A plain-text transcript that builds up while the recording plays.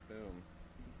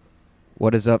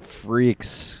What is up,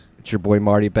 freaks? It's your boy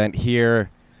Marty Bent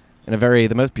here in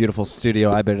the most beautiful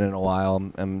studio I've been in a while.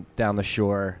 I'm down the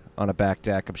shore on a back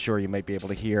deck. I'm sure you might be able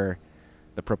to hear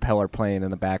the propeller plane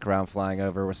in the background flying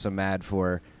over with some ad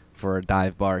for a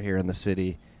dive bar here in the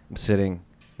city. I'm sitting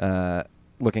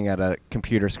looking at a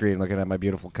computer screen, looking at my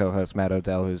beautiful co-host Matt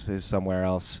Odell, who's somewhere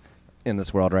else in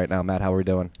this world right now. Matt, how are we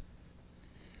doing?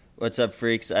 What's up,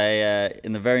 freaks?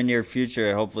 In the very near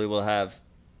future, hopefully we'll have,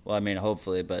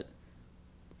 but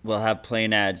we'll have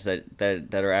plane ads that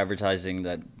are advertising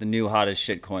that the new hottest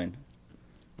shitcoin.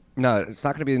 No, it's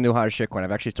not going to be the new hottest shitcoin.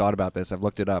 I've actually thought about this. I've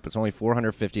looked it up. It's only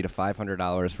 $450 to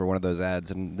 $500 for one of those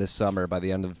ads. And this summer, by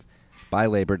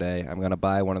Labor Day, I'm going to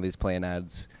buy one of these plane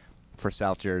ads for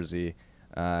South Jersey.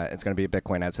 It's going to be a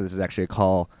Bitcoin ad. So this is actually a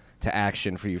call to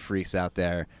action for you freaks out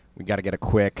there. We got to get a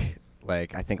quick, I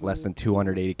think less than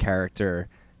 280 character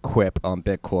quip on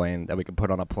Bitcoin that we can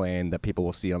put on a plane that people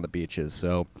will see on the beaches.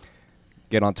 So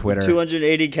get on Twitter.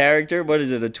 280 character? What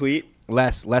is it, a tweet?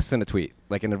 Less than a tweet,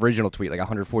 like an original tweet, like a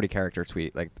 140 character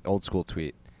tweet, like old school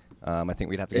tweet. I think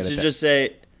we'd have to get it should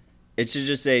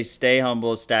just say stay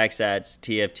humble, stack sats,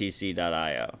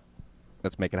 tftc.io.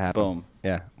 Let's make it happen. Boom.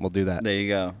 Yeah, we'll do that. There you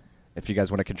go. If you guys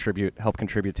want to help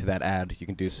contribute to that ad, you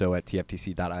can do so at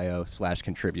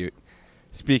tftc.io/contribute.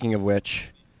 Speaking of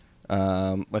which,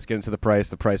 let's get into the price.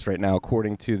 The price right now,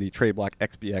 according to the TradeBlock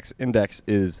XBX index,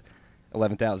 is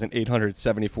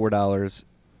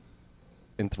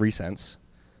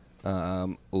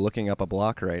 $11,874.03. Looking up a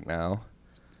block right now.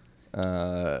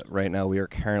 Right now we are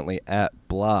currently at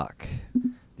block.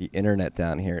 The internet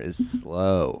down here is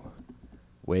slow.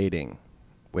 Waiting.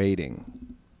 We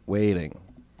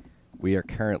are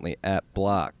currently at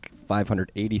block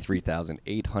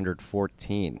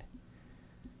 583,814.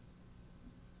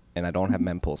 And I don't have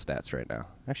mempool stats right now.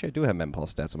 Actually, I do have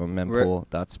mempool stats. I'm on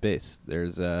mempool.space.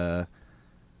 There's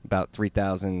about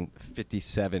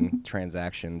 3,057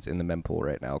 transactions in the mempool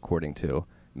right now, according to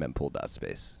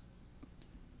mempool.space.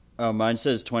 Oh, mine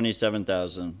says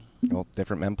 27,000. Well,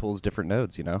 different mempools, different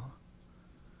nodes, you know?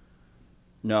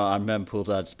 No, I'm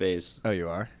mempool.space. Oh, you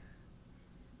are?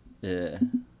 Yeah.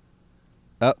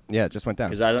 Oh, yeah, it just went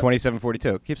down.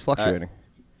 2742. Keeps fluctuating.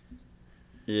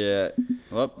 Yeah.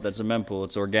 Well, that's a mempool.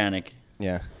 It's organic.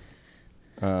 Yeah.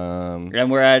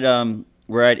 And we're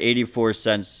at 84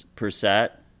 cents per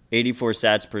sat. 84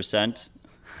 sats per cent.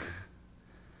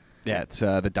 Yeah, it's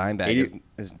the dime bag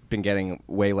has been getting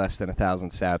way less than 1,000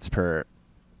 sats per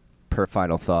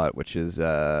final thought, which has been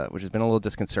a little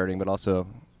disconcerting, but also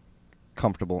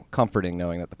comforting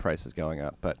knowing that the price is going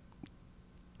up. But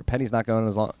your penny's not going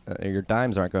as long. Your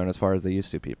dimes aren't going as far as they used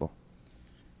to, people.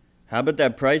 How about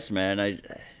that price, man?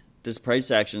 This price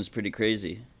action is pretty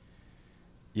crazy.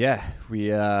 Yeah,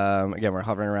 we're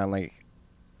hovering around like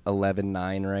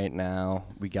 11.9 right now.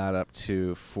 We got up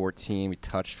to 14. We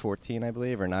touched 14, I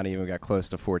believe, or not even. We got close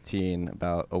to 14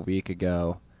 about a week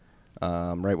ago.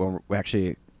 Right when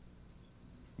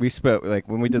we spoke, like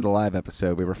when we did the live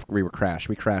episode, we were crashed.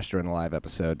 We crashed during the live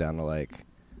episode down to like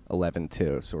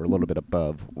 11.2, so we're a little bit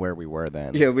above where we were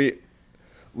then. Yeah,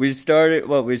 we started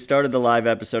the live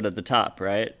episode at the top,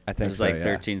 right? I think it was so, like yeah.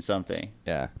 13 something.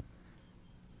 Yeah.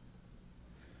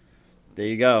 There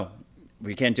you go.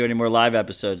 We can't do any more live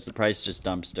episodes. The price just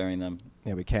dumps during them.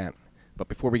 Yeah, we can't. But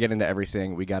before we get into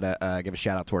everything, we got to give a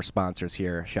shout out to our sponsors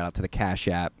here. Shout out to the Cash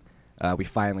App. We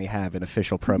finally have an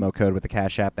official promo code with the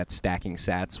Cash App. That's Stacking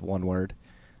Sats, one word.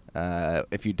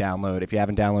 If you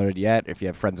haven't downloaded yet, if you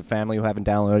have friends and family who haven't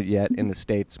downloaded yet in the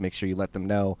States, make sure you let them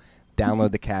know.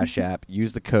 Download the Cash App.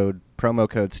 Use the promo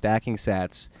code Stacking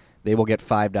Sats. They will get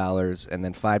 $5, and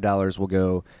then $5 will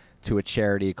go to a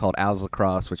charity called Owls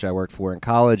Lacrosse, which I worked for in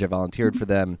college. I volunteered for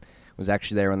them. Was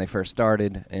actually there when they first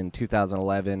started in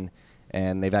 2011,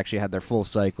 and they've actually had their full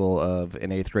cycle of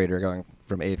an 8th grader going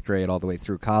from 8th grade all the way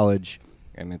through college,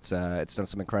 and it's done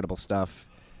some incredible stuff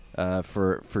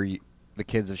for the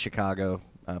kids of Chicago,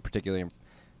 particular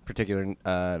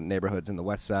neighborhoods in the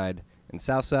West Side and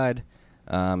South Side.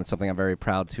 It's something I'm very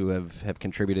proud to have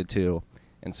contributed to,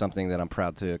 and something that I'm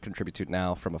proud to contribute to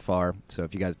now from afar. So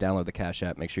if you guys download the Cash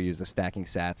App, make sure you use the Stacking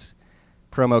Sats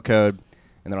promo code.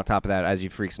 And then on top of that, as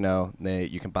you freaks know,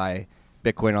 you can buy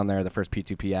Bitcoin on there, the first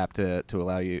P2P app to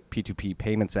allow you, P2P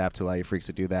payments app to allow you freaks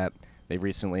to do that. They've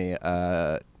recently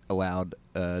allowed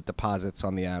deposits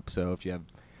on the app. So if you have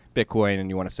Bitcoin and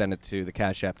you want to send it to the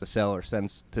Cash App to sell or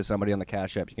send to somebody on the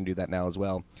Cash App, you can do that now as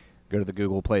well. Go to the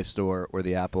Google Play Store or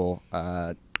the Apple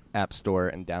App Store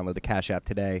and download the Cash App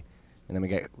today. And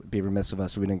then be remiss of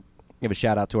us if we didn't give a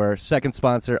shout out to our second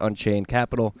sponsor, Unchained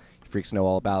Capital. You freaks know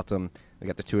all about them. They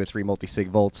got the 2 or 3 multi-sig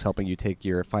vaults helping you take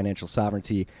your financial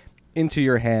sovereignty into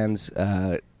your hands.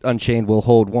 Unchained will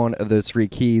hold one of those 3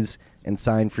 keys and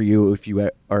sign for you if you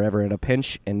are ever in a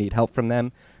pinch and need help from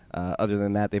them. Other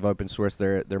than that, they've open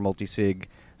sourced their multi-sig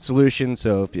solution.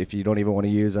 So if you don't even want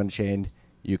to use Unchained,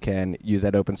 you can use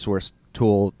that open source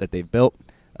tool that they've built.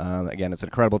 Again, it's an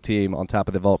incredible team. On top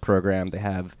of the Vault program, they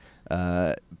have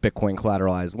Bitcoin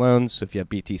collateralized loans. So if you have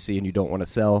BTC and you don't want to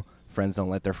sell, friends don't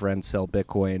let their friends sell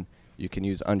Bitcoin, you can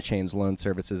use Unchained's loan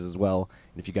services as well.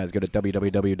 And if you guys go to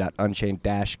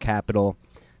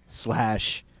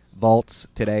www.unchained-capital/vaults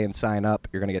today and sign up,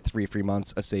 you're going to get 3 free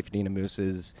months of Saifedean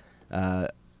Ammous's the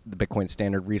Bitcoin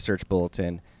Standard Research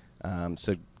Bulletin.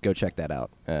 So go check that out.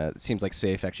 It seems like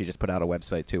Safe actually just put out a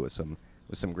website too with some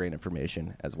great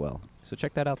information as well. So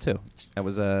check that out too. That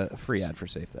was a free ad for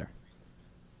Safe there.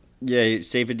 Yeah,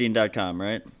 Saifedean.com,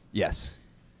 right? Yes.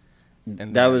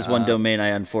 And that was one domain I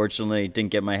unfortunately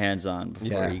didn't get my hands on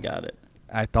before you got it.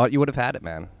 I thought you would have had it,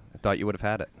 man. I thought you would have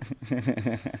had it.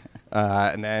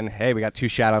 And then, hey, we got 2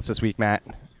 shout-outs this week, Matt,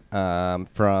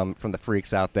 from the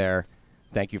freaks out there.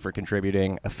 Thank you for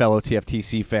contributing. A fellow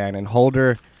TFTC fan and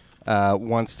holder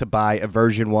wants to buy a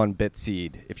version 1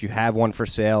 Bitseed. If you have one for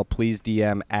sale, please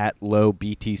DM at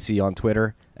LowBTC on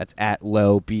Twitter. That's at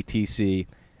LowBTC,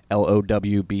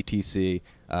 LOWBTC.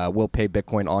 We'll pay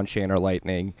Bitcoin on-chain or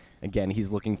Lightning. Again,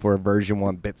 he's looking for a version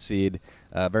 1 Bitseed.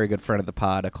 A very good friend of the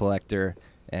pod, a collector,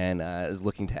 and is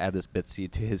looking to add this Bitseed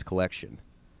to his collection.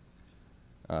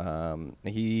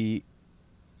 He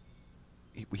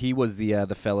was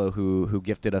the fellow who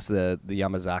gifted us the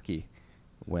Yamazaki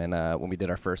when we did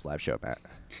our first live show, Matt.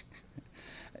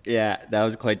 Yeah, that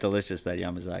was quite delicious, that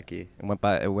Yamazaki.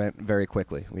 It went very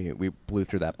quickly. We blew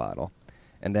through that bottle.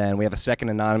 And then we have a second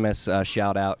anonymous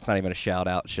shout out. It's not even a shout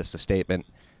out, it's just a statement.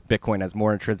 Bitcoin has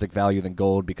more intrinsic value than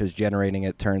gold because generating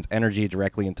it turns energy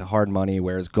directly into hard money,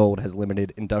 whereas gold has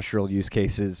limited industrial use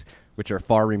cases, which are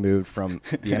far removed from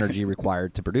the energy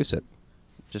required to produce it.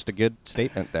 Just a good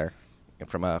statement there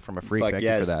from a freak. Thank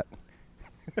you for that.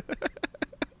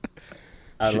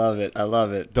 I love it. I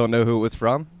love it. Don't know who it was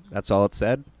from. That's all it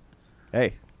said.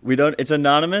 Hey. We don't. It's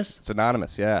anonymous? It's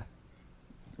anonymous, yeah.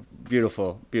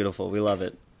 Beautiful. Beautiful. We love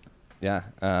it. Yeah.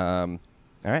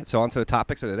 All right, so on to the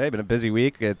topics of the day. Been a busy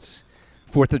week. It's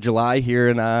 4th of July here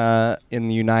in the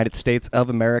United States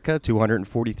of America,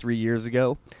 243 years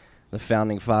ago. The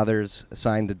Founding Fathers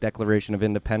signed the Declaration of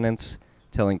Independence,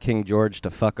 telling King George to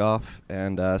fuck off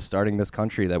and starting this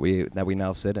country that we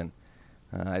now sit in.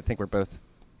 I think we're both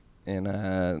in 2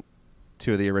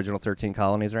 of the original 13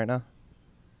 colonies right now.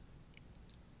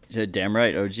 Yeah, damn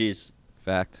right. Oh, geez.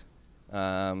 Fact.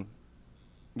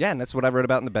 Yeah, and that's what I wrote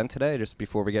about in the Bent today, just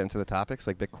before we get into the topics.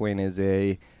 Like, Bitcoin is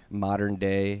a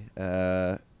modern-day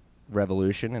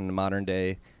revolution and a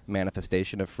modern-day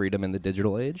manifestation of freedom in the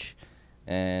digital age.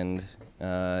 And,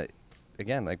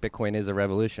 again, like, Bitcoin is a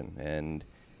revolution. And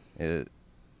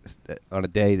on a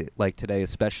day like today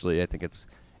especially, I think it's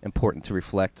important to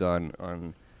reflect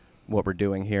on what we're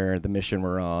doing here, the mission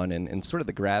we're on, and sort of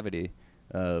the gravity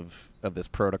of this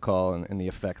protocol and the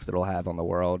effects that it'll have on the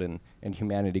world and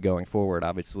humanity going forward.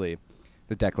 Obviously,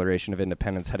 the Declaration of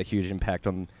Independence had a huge impact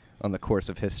on the course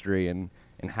of history and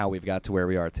how we've got to where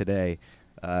we are today.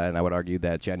 And I would argue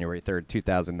that January 3rd,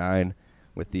 2009,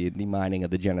 with the mining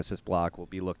of the Genesis block, will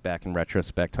be looked back in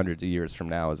retrospect hundreds of years from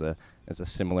now as a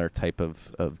similar type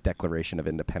of Declaration of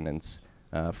Independence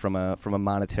from a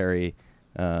monetary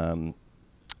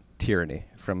tyranny,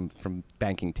 from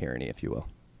banking tyranny, if you will.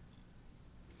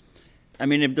 I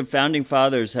mean, if the Founding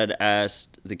Fathers had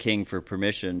asked the king for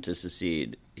permission to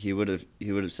secede, he would have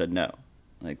said no.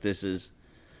 Like, this is,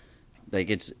 like,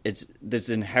 it's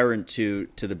inherent to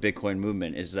the Bitcoin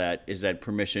movement is that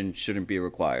permission shouldn't be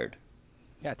required.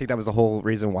 Yeah, I think that was the whole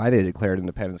reason why they declared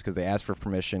independence, because they asked for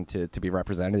permission to be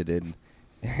represented in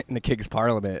the King's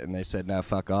Parliament, and they said, no,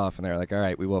 fuck off. And they're like, all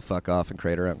right, we will fuck off and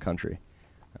create our own country.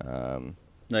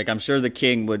 Like, I'm sure the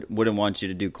king wouldn't want you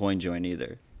to do CoinJoin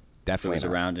either. Definitely if it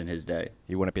was around in his day.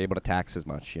 He wouldn't be able to tax as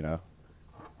much, you know.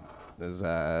 There's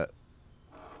the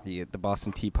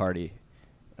Boston Tea Party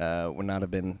would not have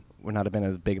been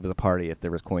as big of a party if there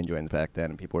was CoinJoins back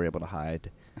then and people were able to hide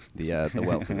the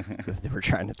wealth that they were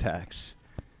trying to tax.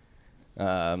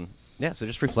 Yeah, so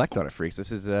just reflect on it, freaks.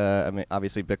 This is I mean,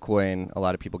 obviously Bitcoin. A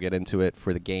lot of people get into it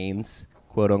for the gains,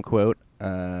 quote unquote,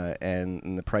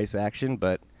 and the price action,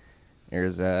 but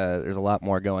there's a lot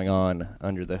more going on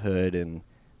under the hood and.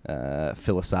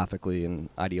 Philosophically and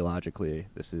ideologically,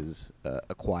 this is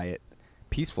a quiet,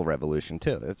 peaceful revolution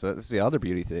too. It's the other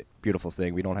beautiful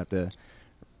thing. We don't have to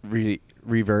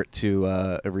revert to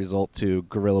a result to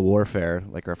guerrilla warfare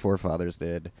like our forefathers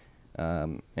did,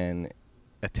 and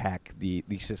attack the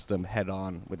system head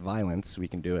on with violence. We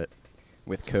can do it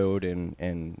with code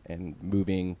and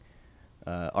moving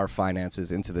our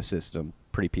finances into the system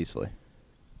pretty peacefully.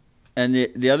 And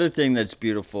the other thing that's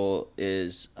beautiful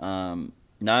is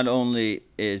not only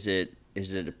is it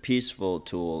a peaceful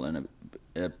tool and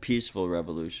a peaceful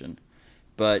revolution,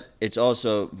 but it's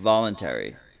also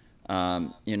voluntary.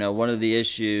 One of the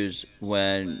issues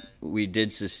when we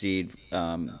did secede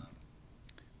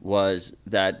was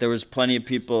that there was plenty of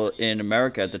people in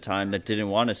America at the time that didn't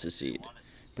want to secede,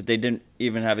 but they didn't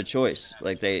even have a choice.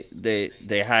 Like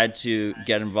they had to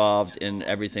get involved in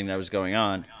everything that was going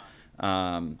on.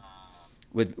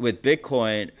 With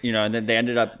Bitcoin, and then they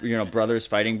ended up, brothers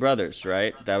fighting brothers,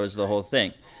 right? That was the whole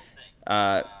thing.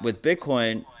 With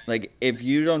Bitcoin, like if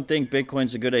you don't think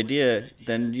Bitcoin's a good idea,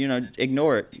 then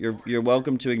ignore it. You're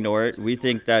welcome to ignore it. We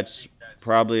think that's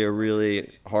probably a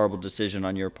really horrible decision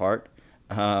on your part,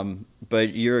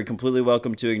 but you're completely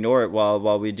welcome to ignore it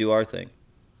while we do our thing.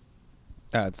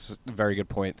 It's a very good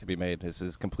point to be made. This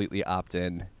is completely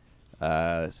opt-in.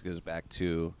 This goes back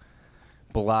to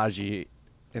Balaji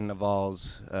in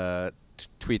Naval's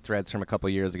tweet threads from a couple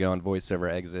of years ago on voice over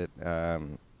exit,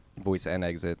 voice and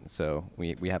exit. So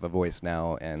we have a voice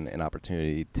now and an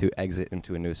opportunity to exit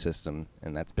into a new system,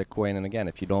 and that's Bitcoin. And again,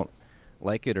 if you don't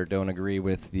like it or don't agree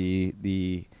with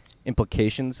the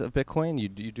implications of Bitcoin, you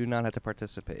do not have to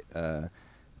participate.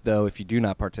 Though if you do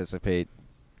not participate,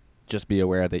 just be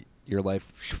aware that your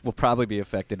life will probably be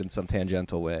affected in some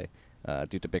tangential way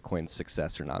due to Bitcoin's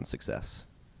success or non-success.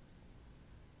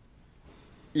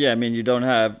 Yeah, I mean, you don't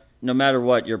have, no matter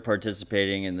what, you're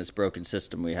participating in this broken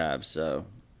system we have, so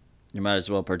you might as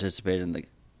well participate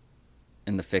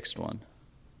in the fixed one.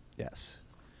 Yes.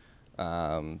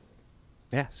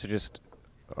 Yeah, so just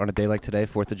on a day like today,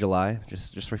 4th of July,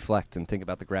 just reflect and think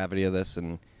about the gravity of this,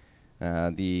 and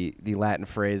the Latin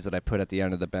phrase that I put at the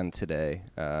end of the bend today,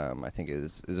 I think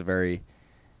is a very,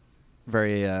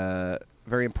 very,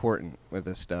 very important with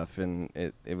this stuff, and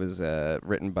it was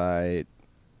written by,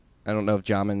 I don't know if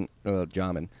I don't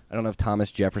know if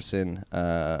Thomas Jefferson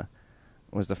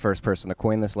was the first person to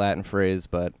coin this Latin phrase,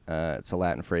 but it's a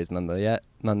Latin phrase none the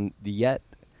yet,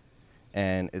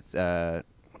 and it's let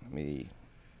me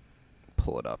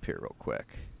pull it up here real quick.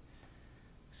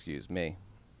 Excuse me.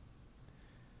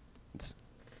 It's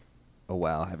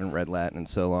wow, I haven't read Latin in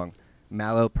so long.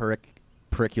 Malo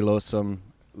periculosum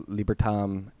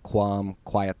libertam quam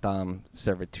quietam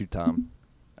servitutam.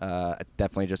 I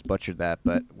definitely just butchered that,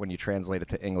 but when you translate it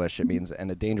to English, it means, and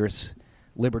a dangerous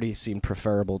liberty seemed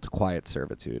preferable to quiet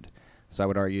servitude. So I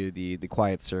would argue the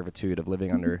quiet servitude of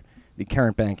living under the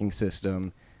current banking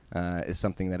system is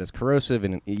something that is corrosive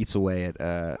and eats away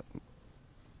at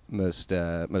most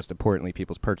importantly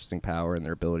people's purchasing power and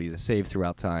their ability to save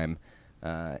throughout time.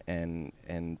 And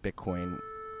Bitcoin,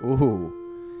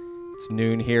 ooh, it's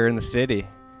noon here in the city.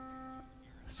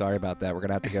 Sorry about that. We're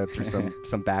gonna have to go through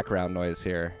some background noise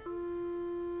here.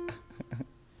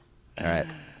 All right,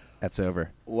 that's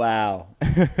over. Wow.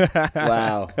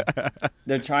 Wow.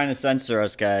 They're trying to censor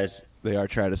us, guys. They are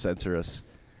trying to censor us.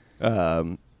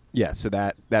 Yeah, so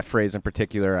that phrase in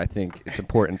particular, I think it's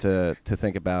important to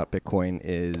think about. Bitcoin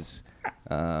is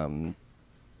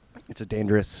it's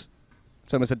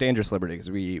almost a dangerous liberty, because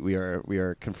we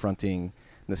are confronting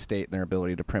the state and their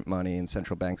ability to print money, and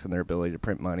central banks and their ability to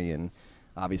print money, and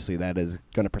obviously that is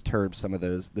going to perturb some of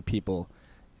the people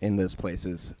in those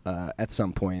places at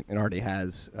some point, and already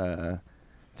has to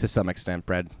some extent.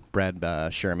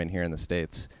 Brad Sherman here in the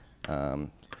States.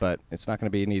 But it's not going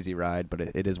to be an easy ride, but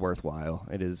it is worthwhile.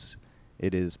 It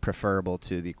is preferable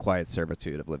to the quiet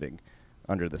servitude of living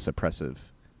under this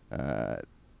oppressive,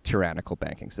 tyrannical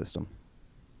banking system.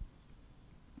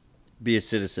 Be a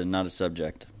citizen, not a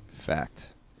subject.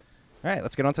 Fact. All right,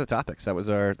 let's get on to the topics. That was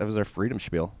our freedom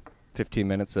spiel. 15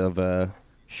 minutes of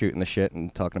shooting the shit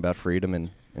and talking about freedom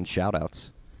and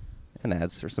shout-outs. And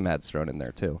ads. There's some ads thrown in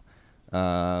there, too.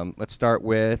 Let's start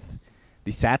with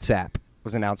the SATS app.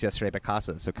 Was announced yesterday by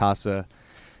Casa. So Casa,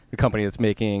 the company that's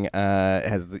making,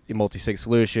 has the multi-sig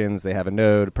solutions. They have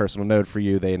a personal node for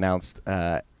you. They announced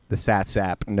the SATS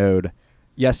app node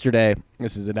yesterday.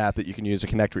 This is an app that you can use to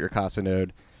connect with your Casa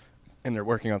node. And they're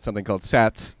working on something called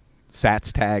SATS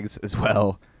tags as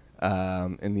well.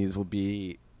 And these will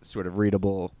be sort of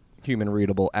human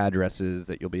readable addresses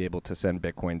that you'll be able to send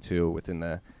Bitcoin to within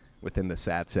the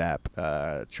SATS app,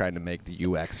 trying to make the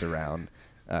UX around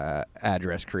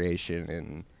address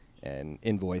creation and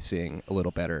invoicing a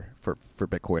little better for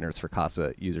Bitcoiners, for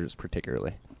Casa users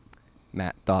particularly.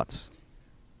 Matt, thoughts?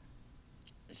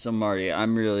 So Marty,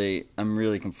 I'm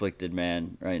really conflicted,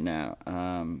 man, right now.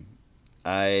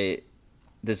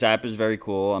 This app is very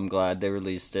cool. I'm glad they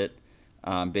released it.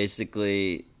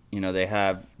 Basically, they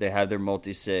have their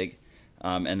multi-sig,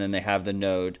 and then they have the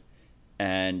node,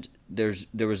 and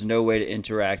there was no way to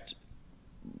interact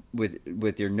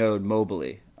with your node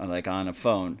mobily, like on a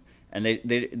phone. And they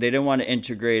didn't want to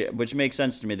integrate, which makes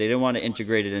sense to me. They didn't want to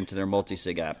integrate it into their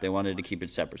multi-sig app. They wanted to keep it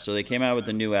separate. So they came out with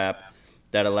a new app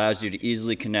that allows you to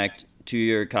easily connect to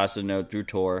your Casa node through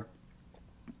Tor.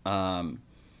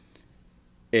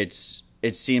 It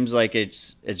seems like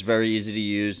it's very easy to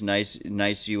use,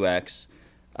 nice UX.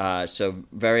 So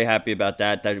very happy about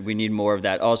that. That we need more of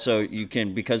that. Also, you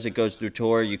can, because it goes through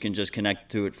Tor, you can just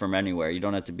connect to it from anywhere. You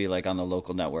don't have to be like on the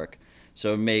local network.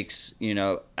 So it makes,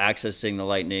 accessing the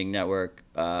Lightning Network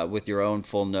with your own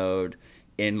full node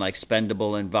in like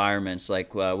spendable environments,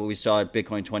 like what we saw at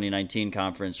Bitcoin 2019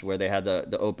 conference, where they had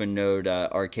the open node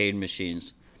arcade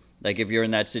machines. Like if you're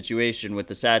in that situation with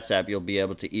the Sats app, you'll be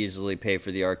able to easily pay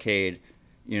for the arcade,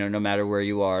 no matter where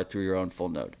you are through your own full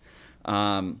node.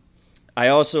 I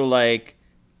also like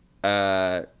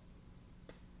I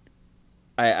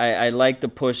like the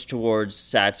push towards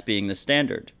Sats being the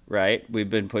standard, right? We've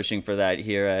been pushing for that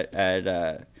here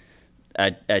at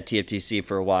TFTC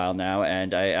for a while now,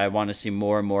 and I want to see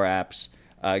more and more apps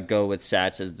go with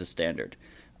Sats as the standard.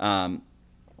 My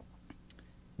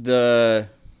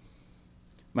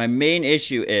main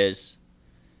issue is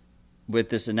with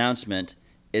this announcement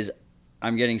is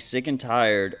I'm getting sick and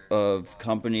tired of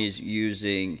companies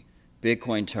using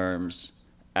Bitcoin terms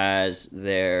as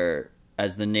the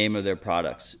name of their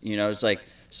products. It's like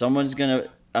I'm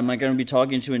not gonna be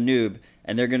talking to a noob,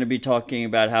 and they're gonna be talking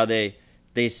about how they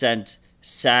sent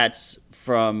Sats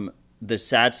from the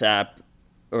Sats app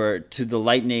or to the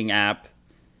Lightning app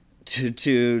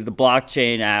to the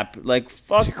blockchain app. Like,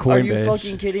 fuck, are you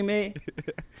fucking kidding me?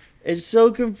 It's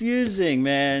so confusing,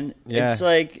 man. Yeah. It's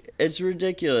like, it's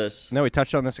ridiculous. No, we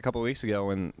touched on this a couple of weeks ago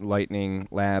when Lightning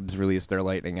Labs released their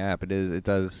Lightning app. It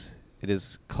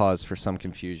is cause for some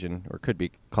confusion, or could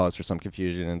be cause for some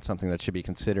confusion, and something that should be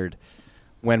considered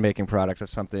when making products.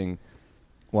 That's something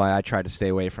why I try to stay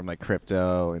away from like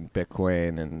crypto and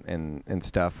Bitcoin and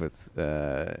stuff with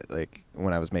like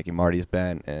when I was making Marty's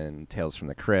Bent and Tales from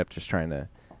the Crypt, just trying to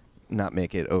not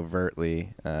make it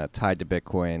overtly tied to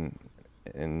Bitcoin,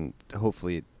 and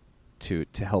hopefully to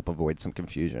help avoid some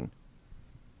confusion.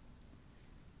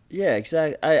 Yeah,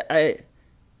 exactly. I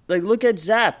like, look at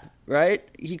Zap, right?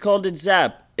 He called it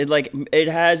Zap. It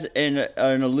has an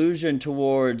allusion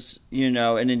towards,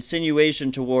 an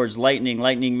insinuation towards Lightning.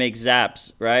 Lightning makes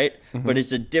zaps, right? Mm-hmm. But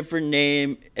it's a different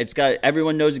name.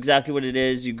 Everyone knows exactly what it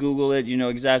is. You Google it, you know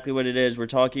exactly what it is. We're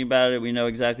talking about it. We know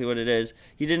exactly what it is.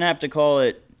 He didn't have to call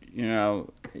it,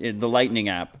 the Lightning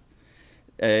app,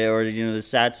 or the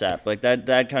Sats app. Like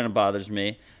that kind of bothers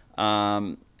me.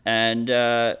 Yeah,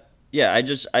 I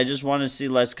just want to see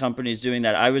less companies doing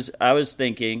that. I was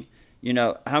thinking,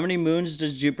 how many moons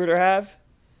does Jupiter have?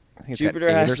 I think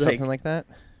Jupiter has or something like that.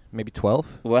 Maybe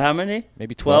 12. Well, how many?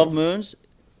 Maybe 12 moons.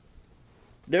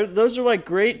 Those are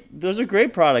great. Those are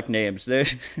great product names. They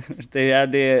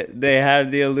have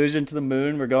the allusion to the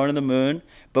moon. We're going to the moon,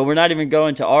 but we're not even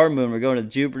going to our moon. We're going to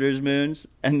Jupiter's moons,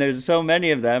 and there's so many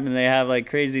of them, and they have like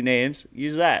crazy names.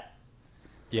 Use that.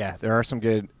 Yeah, there are some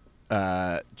good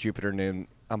Jupiter moon.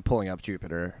 I'm pulling up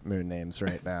Jupiter moon names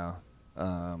right now.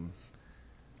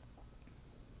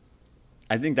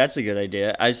 I think that's a good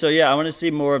idea. I want to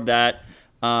see more of that.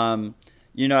 I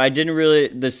didn't really,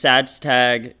 the Sats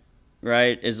tag,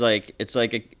 right, is like it's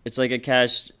like a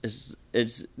cash.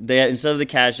 They instead of the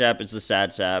Cash app, it's the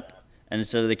Sats app, and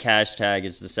instead of the cash tag,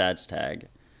 it's the Sats tag,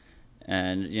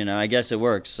 and I guess it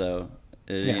works. So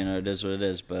it is what it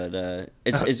is. But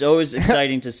it's always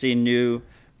exciting to see new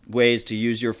ways to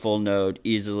use your full node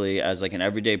easily as like an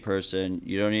everyday person.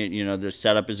 You don't need, the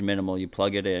setup is minimal. You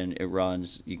plug it in, it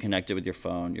runs, you connect it with your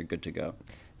phone, you're good to go.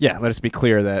 Yeah, let us be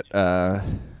clear that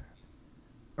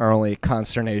our only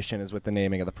consternation is with the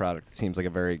naming of the product. It seems like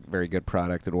a very, very good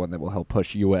product, and one that will help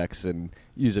push UX and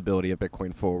usability of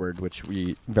Bitcoin forward, which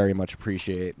we very much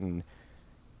appreciate. And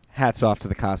hats off to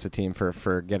the Casa team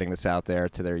for getting this out there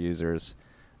to their users.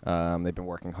 They've been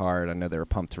working hard. I know they were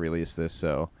pumped to release this,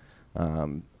 so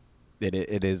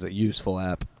it is a useful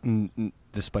app,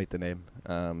 despite the name.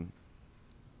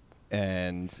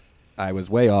 And I was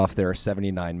way off. There are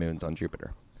 79 moons on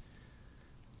Jupiter.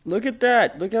 Look at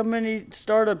that. Look how many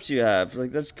startups you have.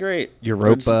 Like, that's great.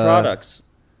 Europa products.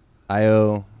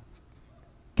 IO,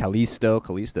 Callisto.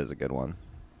 Callisto's a good one.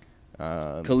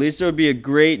 Callisto would be a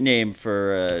great name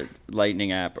for a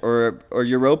Lightning app. Or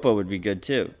Europa would be good,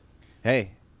 too.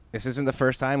 Hey. This isn't the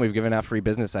first time we've given out free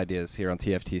business ideas here on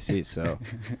TFTC, so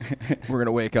we're going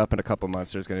to wake up in a couple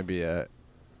months. There's going to be a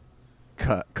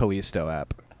Callisto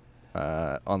app.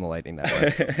 on the Lightning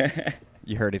Network.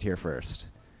 You heard it here first.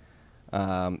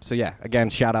 So yeah, again,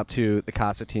 shout out to the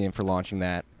Casa team for launching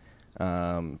that,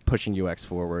 pushing UX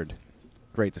forward.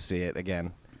 Great to see it.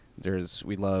 Again,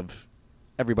 we love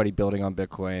everybody building on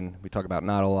Bitcoin. We talk about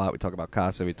Not a lot. We talk about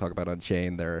Casa. We talk about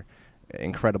Unchained. They're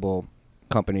incredible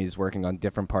companies working on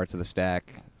different parts of the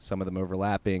stack, some of them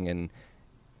overlapping, and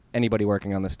anybody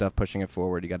working on this stuff, pushing it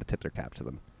forward, you got to tip their cap to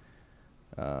them.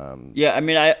 Yeah, I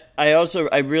mean,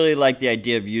 I really like the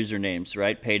idea of usernames,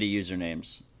 right? Pay to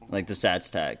usernames, like the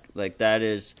Sats tag. Like that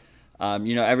is,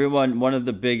 one of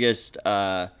the biggest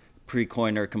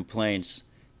pre-coiner complaints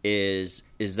is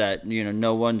that,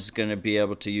 no one's going to be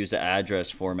able to use the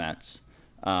address formats.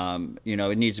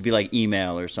 It needs to be like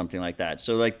email or something like that.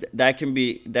 So like that can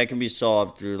be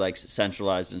solved through like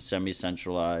centralized and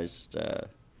semi-centralized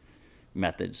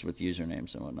methods with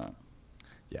usernames and whatnot.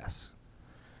 Yes.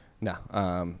 No,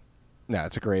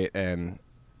 it's a great, and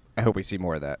I hope we see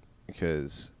more of that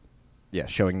because, yeah,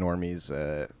 showing normies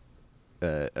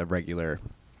a regular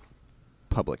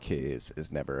public key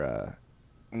is never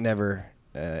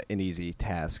an easy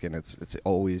task, and it's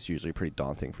always usually pretty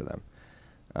daunting for them.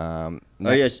 Oh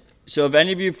yes. So if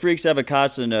any of you freaks have a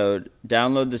Casa node,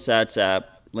 download the Sats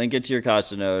app, link it to your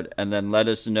Casa node, and then let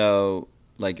us know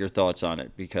like your thoughts on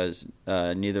it because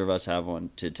neither of us have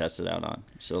one to test it out on.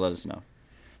 So let us know.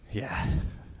 Yeah.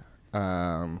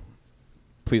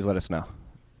 Please let us know.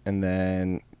 And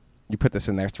then you put this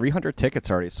in there. 300 tickets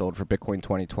already sold for Bitcoin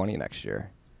 2020 next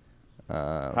year.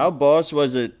 How boss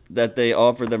was it that they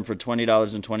offered them for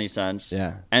 $20.20?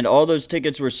 Yeah. And all those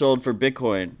tickets were sold for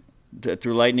Bitcoin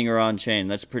through Lightning or on-chain.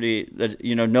 That's pretty,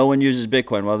 no one uses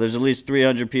Bitcoin. Well, there's at least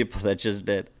 300 people that just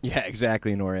did. Yeah,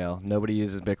 exactly, Noriel. Nobody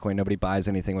uses Bitcoin. Nobody buys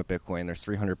anything with Bitcoin. There's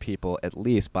 300 people at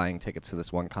least buying tickets to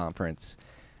this one conference.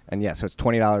 And yeah, so it's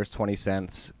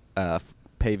 $20.20,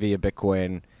 pay via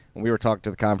Bitcoin. When we were talking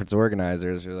to the conference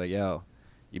organizers, we were like, yo,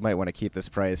 you might want to keep this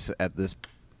price at this,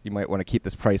 you might want to keep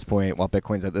this price point while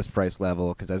Bitcoin's at this price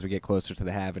level, because as we get closer to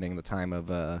the halving, the time of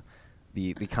the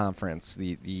conference,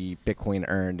 the Bitcoin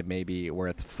earned may be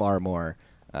worth far more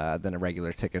than a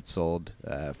regular ticket sold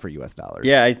for US dollars.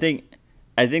 Yeah, I think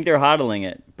they're hodling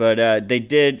it. But they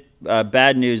did,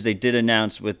 bad news, they did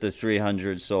announce with the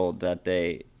 300 sold that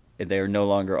they are no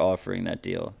longer offering that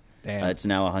deal. Damn. It's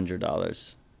now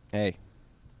 $100. Hey,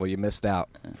 well, you missed out,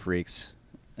 freaks.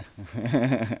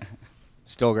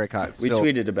 Still a great conference. We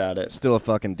tweeted about it. Still a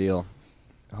fucking deal.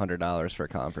 $100 for a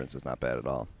conference is not bad at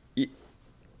all.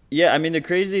 Yeah, I mean, the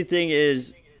crazy thing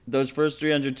is those first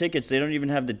 300 tickets, they don't even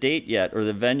have the date yet or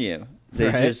the venue.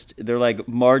 They're like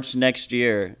March next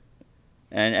year.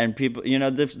 And people,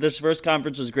 this first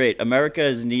conference was great. America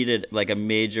has needed like a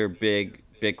major big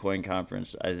Bitcoin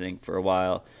conference, I think, for a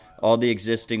while. All the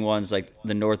existing ones, like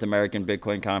the North American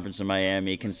Bitcoin Conference in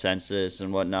Miami, Consensus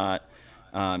and whatnot,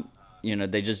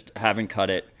 they just haven't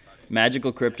cut it.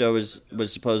 Magical Crypto was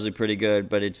supposedly pretty good,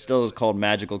 but it's still called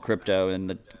Magical Crypto in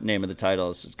the name of the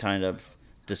title, so it kind of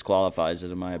disqualifies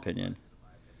it, in my opinion.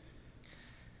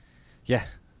 Yeah,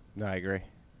 no, I agree.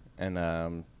 And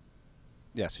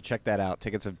so check that out.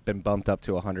 Tickets have been bumped up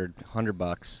to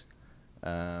 $100.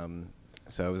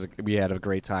 So we had a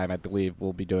great time. I believe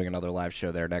we'll be doing another live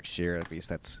show there next year. At least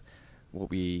that's what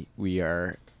we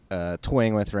are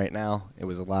toying with right now. It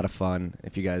was a lot of fun.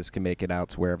 If you guys can make it out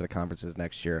to wherever the conference is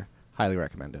next year, highly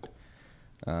recommended.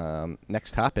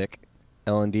 Next topic,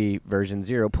 LND version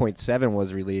 0.7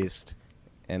 was released,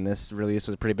 and this release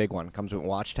was a pretty big one. Comes with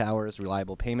watchtowers,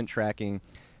 reliable payment tracking,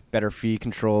 better fee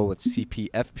control with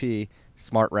CPFP,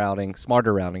 smarter routing,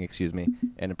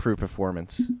 and improved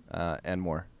performance, and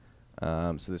more.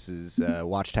 So this is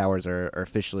watchtowers are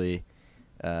officially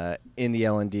in the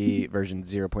LND version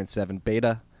 0.7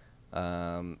 beta.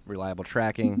 Reliable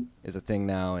tracking is a thing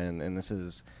now, and this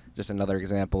is just another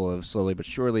example of slowly but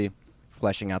surely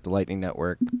fleshing out the Lightning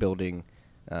Network, building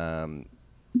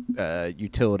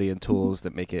utility and tools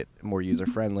that make it more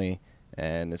user-friendly,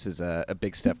 and this is a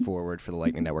big step forward for the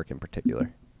Lightning Network in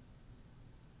particular.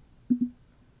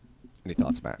 Any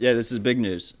thoughts, Matt? Yeah, this is big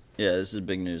news.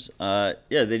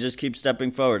 They just keep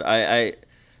stepping forward. I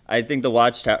think the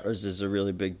watchtowers is a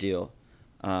really big deal.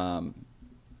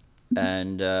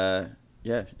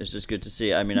 It's just good to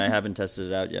see. I mean, I haven't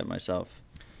tested it out yet myself.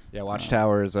 Yeah,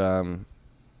 watchtowers.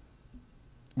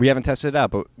 We haven't tested it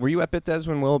out, but were you at BitDevs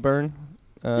when Will Byrne?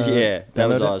 That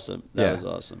was awesome. That was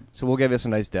awesome. So we'll give us a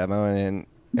nice demo, and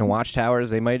watchtowers,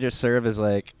 they might just serve as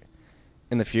like,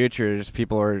 in the future, just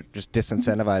people are just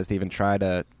disincentivized to even try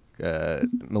to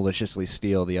maliciously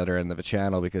steal the other end of a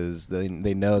channel because they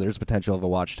know there's potential of a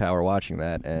watchtower watching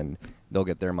that, and they'll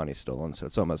get their money stolen. So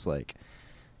it's almost like,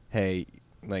 hey,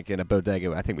 like in a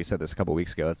bodega. I think we said this a couple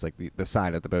weeks ago. It's like the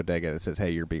sign at the bodega that says,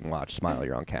 "Hey, you're being watched. Smile.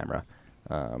 You're on camera."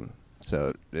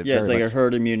 So yeah, it's like a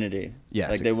herd immunity.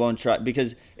 Yes, like they won't try,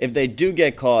 because if they do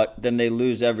get caught, then they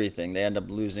lose everything. They end up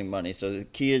losing money. So the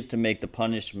key is to make the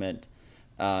punishment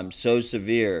so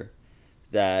severe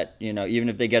that, you know, even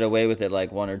if they get away with it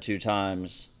like 1 or 2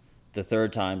 times, the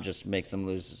third time just makes them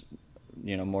lose,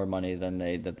 you know, more money than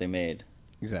they made.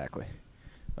 Exactly.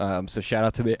 So shout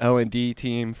out to the L&D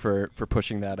team for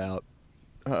pushing that out.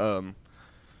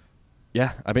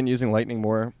 Yeah, I've been using Lightning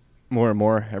more and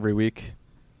more every week.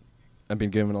 I've been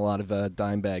giving a lot of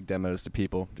dime bag demos to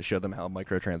people to show them how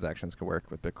microtransactions can work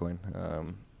with Bitcoin.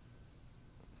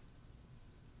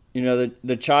 You know,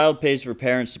 the child pays for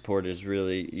parent support is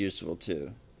really useful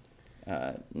too.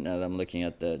 Now that I'm looking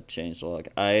at the change log,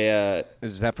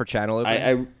 Is that for channel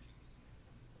opening?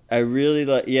 I really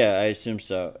like. Yeah, I assume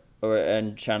so.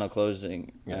 And channel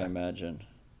closing, Yeah. I imagine.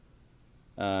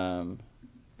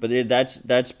 But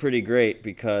that's pretty great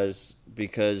because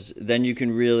then you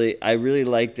can really. I really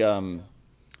like the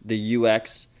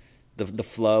UX, the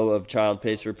flow of child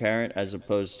pays for parent as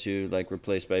opposed to like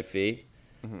replaced by fee.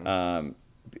 Mm-hmm.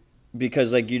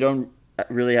 Because like you don't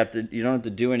have to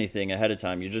do anything ahead of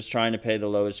time. You're just trying to pay the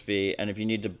lowest fee, and if you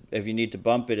need to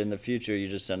bump it in the future, you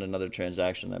just send another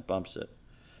transaction that bumps it.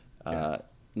 Yeah.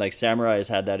 Like Samurai has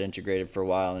had that integrated for a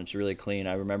while, and it's really clean.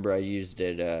 I remember I used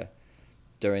it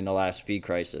during the last fee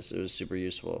crisis. It was super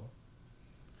useful.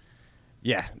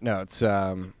 Yeah, no, it's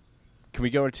can we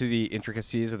go into the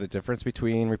intricacies of the difference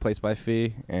between replaced by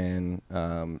fee and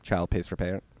child pays for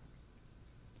parent?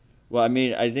 Well, I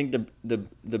mean, I think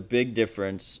the big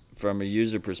difference from a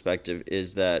user perspective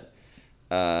is that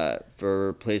for a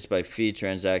replaced by fee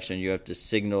transaction, you have to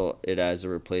signal it as a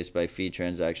replaced by fee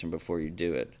transaction before you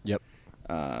do it. Yep.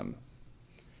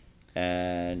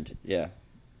 And yeah,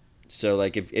 so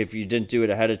like if you didn't do it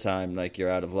ahead of time, like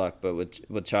you're out of luck. But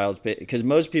with child pay, because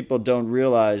most people don't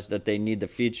realize that they need the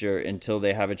feature until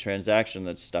they have a transaction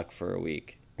that's stuck for a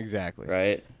week. Exactly.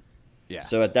 Right. Yeah.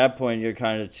 So at that point, it's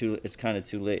kind of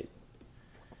too late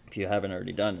if you haven't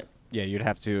already done it. Yeah, you'd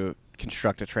have to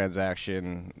construct a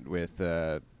transaction with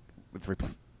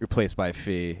replaced by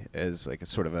fee as like a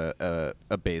sort of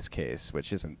a base case,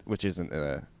 which isn't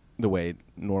the way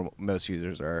most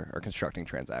users are constructing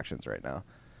transactions right now.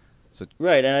 So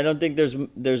right, and I don't think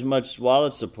there's much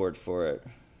wallet support for it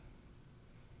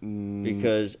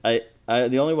because the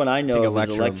only one I know of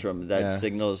is Electrum that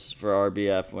signals for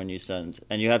RBF when you send,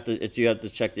 and you have to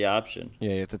check the option.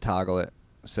 Yeah, you have to toggle it.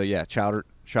 So yeah, child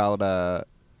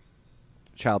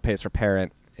pays for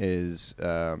parent is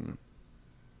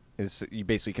you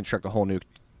basically construct a whole new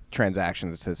transaction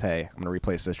that says, hey, I'm going to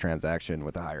replace this transaction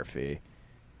with a higher fee.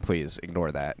 Please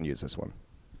ignore that and use this one.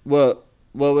 Well,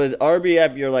 with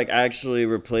RBF, you're like actually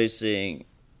replacing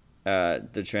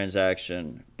the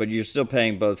transaction, but you're still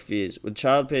paying both fees. With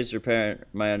child pays for parent,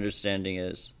 my understanding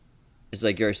is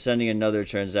like you're sending another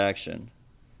transaction.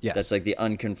 Yes. That's like the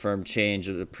unconfirmed change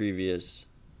of the previous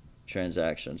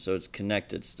transaction, so it's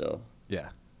connected still. Yeah.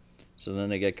 So then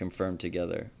they get confirmed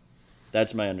together.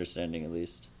 That's my understanding, at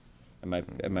least. I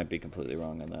might be completely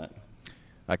wrong on that.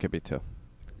 I could be too,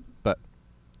 but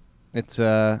it's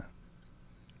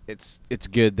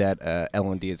good that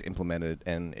L&D is implemented,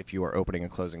 and if you are opening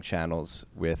and closing channels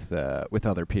with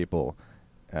other people,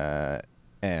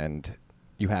 and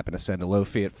you happen to send a low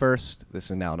fee at first,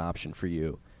 this is now an option for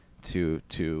you to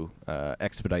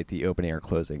expedite the opening or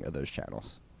closing of those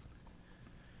channels.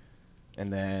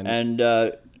 And then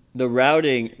the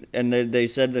routing, and they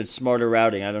said that smarter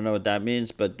routing. I don't know what that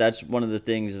means, but that's one of the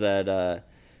things that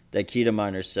Kita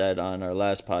Miner said on our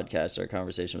last podcast, our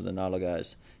conversation with the Nodal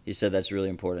guys. He said that's really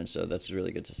important, so that's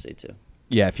really good to see too.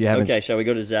 Yeah, if you haven't. Okay, shall we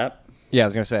go to Zap? Yeah, I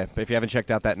was gonna say, but if you haven't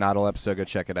checked out that Nodal episode, go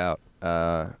check it out.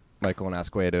 Michael and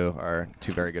Asquedo are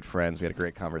two very good friends. We had a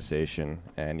great conversation,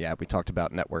 and yeah, we talked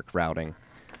about network routing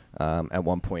at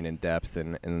one point in depth,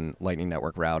 and Lightning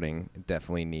Network routing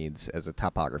definitely needs, as a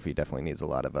topography, definitely needs a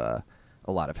lot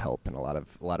of help and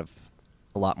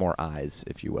a lot more eyes,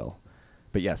 if you will.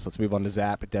 But yes, let's move on to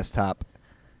Zap. Desktop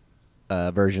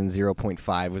version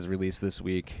 0.5 was released this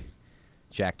week.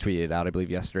 Jack tweeted out, I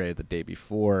believe, yesterday or the day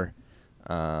before.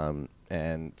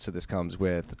 And so this comes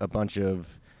with a bunch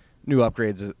of new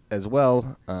upgrades as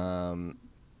well.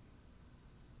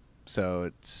 So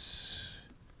it's...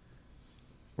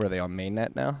 Were they on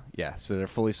mainnet now? Yeah, so they're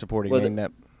fully supporting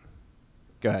mainnet.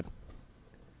 Go ahead.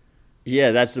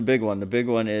 Yeah, that's the big one. The big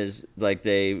one is like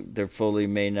they're fully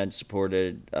mainnet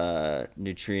supported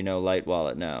Neutrino Light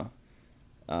wallet now,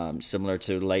 similar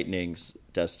to Lightning's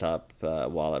desktop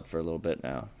wallet for a little bit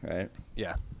now, right?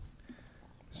 Yeah.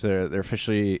 So they're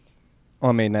officially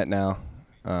on mainnet now,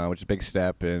 which is a big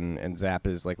step. And Zap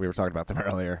is, like we were talking about them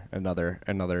earlier,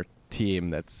 another team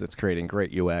that's creating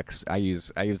great UX. I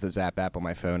use the Zap app on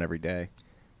my phone every day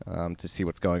to see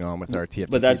what's going on with our TFTC.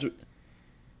 But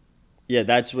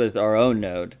that's with our own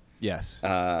node. Yes.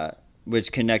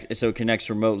 Which connects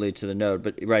remotely to the node.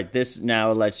 But right, this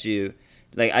now lets you,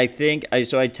 like, I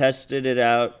tested it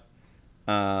out.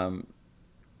 I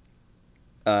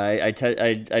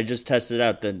just tested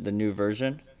out the new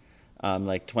version,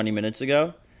 like 20 minutes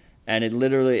ago, and it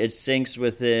syncs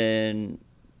within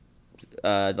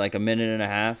like a minute and a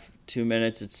half, 2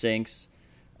 minutes. It syncs.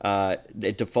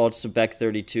 It defaults to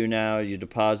Bech32 now. You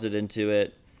deposit into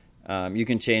it. You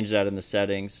can change that in the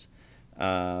settings.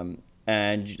 And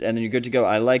then you're good to go.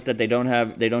 I like that they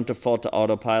don't default to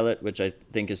autopilot, which I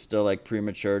think is still like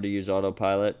premature to use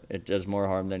autopilot. It does more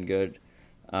harm than good.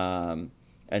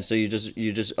 And so you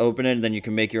just open it, and then you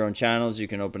can make your own channels. You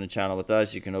can open a channel with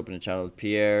us. You can open a channel with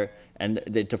Pierre, and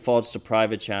it defaults to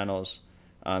private channels.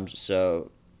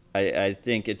 So I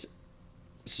think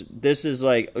this is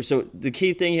like, so the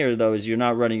key thing here though is you're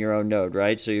not running your own node,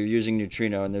 right? So you're using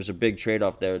Neutrino, and there's a big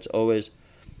trade-off there. It's always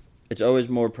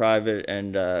more private,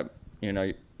 and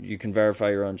you can verify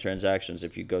your own transactions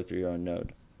if you go through your own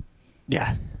node.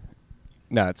 Yeah.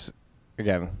 No, it's,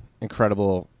 again,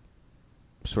 incredible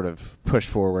sort of push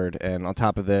forward. And on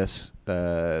top of this,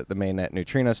 the mainnet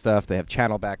Neutrino stuff, they have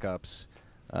channel backups.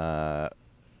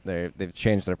 They've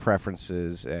changed their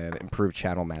preferences and improved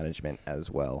channel management as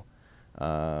well.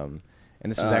 And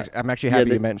this is I'm actually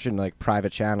happy you mentioned like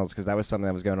private channels, because that was something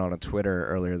that was going on Twitter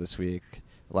earlier this week.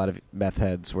 A lot of meth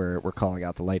heads were calling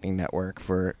out the Lightning Network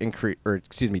for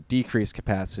decreased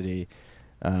capacity,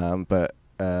 but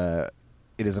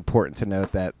it is important to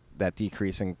note that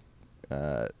decreasing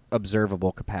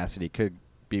observable capacity could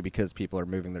be because people are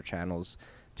moving their channels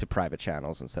to private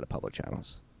channels instead of public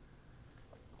channels.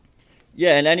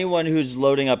 Yeah, and anyone who's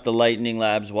loading up the Lightning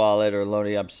Labs wallet or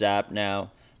loading up Zap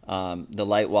now, the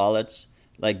Light wallets,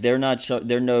 like their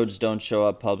nodes don't show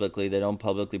up publicly. They don't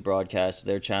publicly broadcast.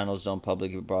 Their channels don't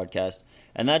publicly broadcast.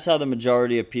 And that's how the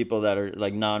majority of people that are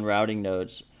like non-routing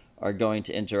nodes are going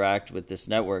to interact with this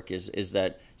network is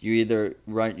that you either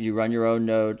run your own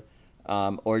node,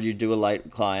 or you do a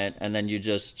Light client, and then you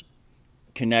just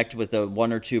connect with the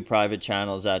one or two private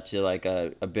channels out to like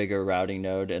a bigger routing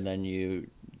node, and then you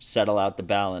settle out the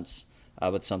balance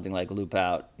with something like loop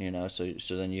out, so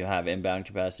then you have inbound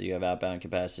capacity, you have outbound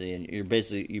capacity, and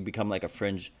you become like a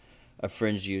fringe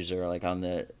user, like on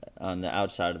the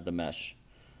outside of the mesh.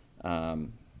 So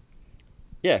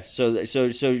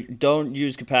don't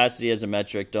use capacity as a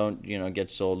metric. Don't get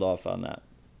sold off on that.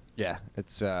 Yeah,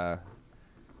 it's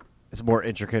more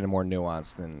intricate and more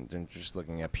nuanced than just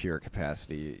looking at pure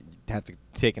capacity. You have to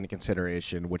take into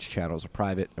consideration which channels are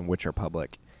private and which are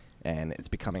public, and it's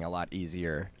becoming a lot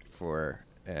easier for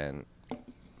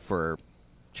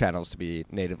channels to be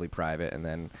natively private, and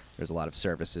then there's a lot of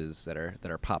services that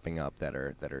are popping up that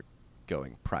are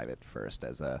going private first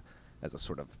as a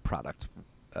sort of product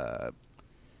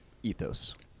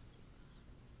ethos.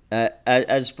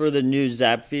 As for the new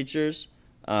Zap features,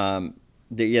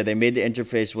 they made the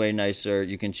interface way nicer.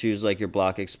 You can choose like your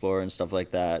block explorer and stuff like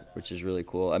that, which is really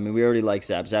cool. I mean, we already like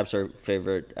Zap. Zap's our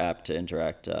favorite app to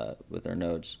interact with our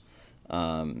nodes.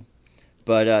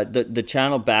 But the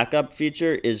channel backup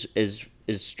feature is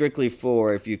strictly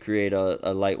for if you create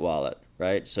a Light wallet,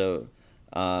 right? So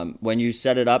when you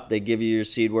set it up, they give you your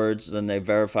seed words, then they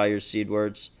verify your seed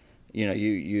words.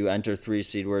 You enter 3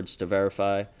 seed words to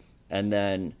verify, and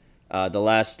then the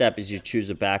last step is you choose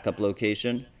a backup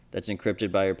location that's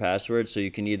encrypted by your password. So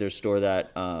you can either store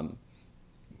that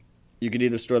in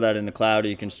the cloud, or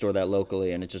you can store that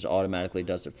locally, and it just automatically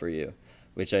does it for you,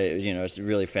 which is a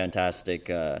really fantastic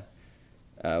way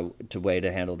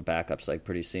to handle the backups, like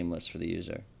pretty seamless for the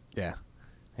user. Yeah.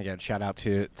 Again, shout out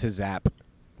to Zap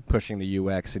pushing the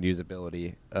UX and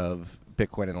usability of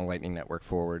Bitcoin and the Lightning Network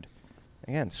forward.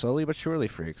 Again, slowly but surely,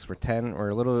 freaks. We're 10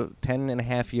 and a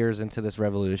half years into this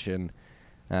revolution.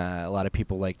 A lot of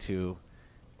people like to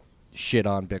shit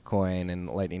on Bitcoin and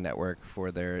the Lightning Network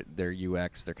for their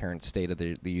UX, their current state of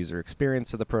the user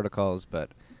experience of the protocols. But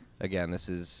again,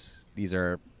 these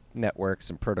are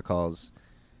networks and protocols,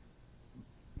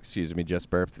 just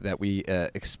burped, that we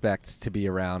expect to be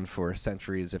around for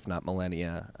centuries, if not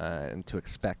millennia, and to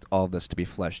expect all this to be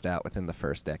fleshed out within the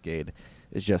first decade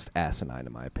is just asinine,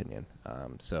 in my opinion.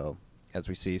 So as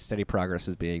we see, steady progress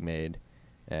is being made,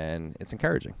 and it's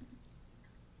encouraging.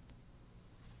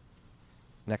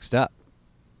 Next up,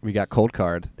 we got Cold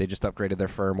Card. They just upgraded their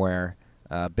firmware.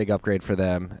 Big upgrade for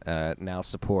them. Now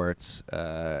supports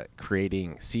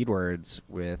creating seed words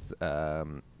with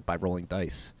by by rolling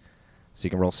dice. So you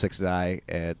can roll 6 die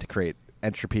to create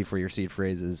entropy for your seed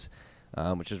phrases,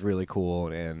 which is really cool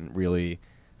and really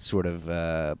sort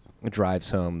of drives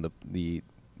home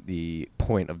the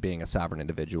point of being a sovereign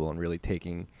individual and really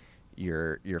taking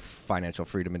your financial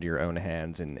freedom into your own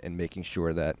hands and making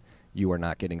sure that you are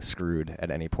not getting screwed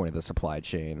at any point of the supply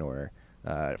chain or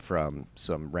from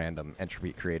some random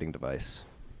entropy creating device.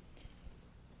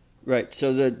 Right.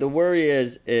 So the worry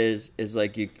is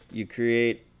like you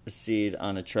create a seed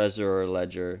on a Trezor or a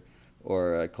Ledger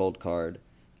or a cold card,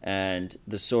 and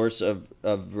the source of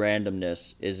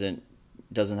randomness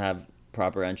doesn't have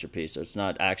proper entropy, so it's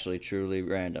not actually truly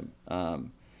random,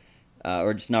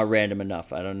 or it's not random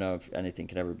enough. I don't know if anything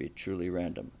can ever be truly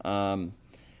random.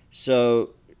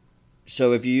 So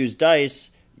if you use dice,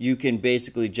 you can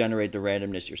basically generate the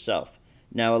randomness yourself.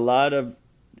 Now, a lot of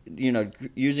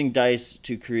using dice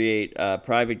to create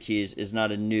private keys is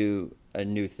not a new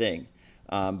thing,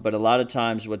 but a lot of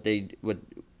times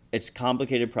it's a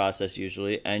complicated process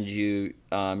usually, and you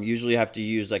usually have to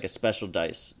use like a special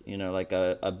dice, like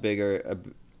a bigger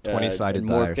 20-sided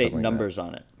die more or something like numbers that.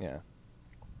 on it. Yeah.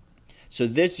 So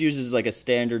this uses like a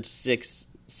standard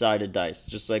 6-sided dice,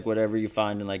 just like whatever you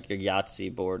find in like your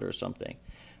Yahtzee board or something,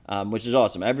 which is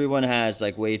awesome. Everyone has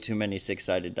like way too many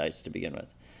 6-sided dice to begin with.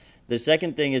 The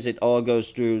second thing is it all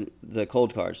goes through the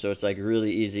cold card, so it's like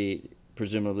really easy,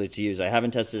 presumably, to use. I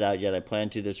haven't tested it out yet. I plan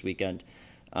to this weekend.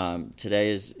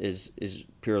 Today is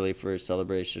purely for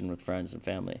celebration with friends and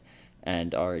family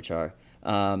and RHR.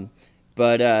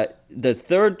 But the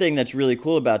third thing that's really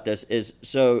cool about this is,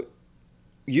 so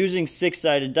using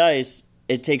 6-sided dice,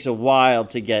 it takes a while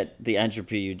to get the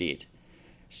entropy you need.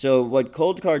 So what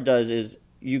cold card does is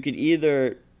you could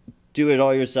either do it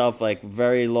all yourself, like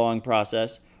very long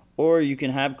process, or you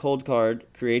can have cold card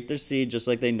create the seed just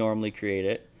like they normally create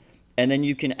it, and then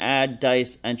you can add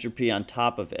dice entropy on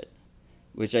top of it,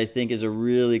 which I think is a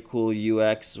really cool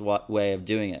UX way of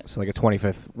doing it. So like a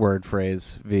 25th word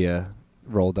phrase via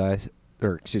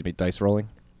dice rolling?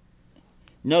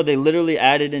 No, they literally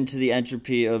added into the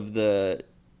entropy of the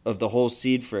whole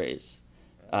seed phrase.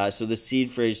 So the seed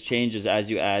phrase changes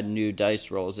as you add new dice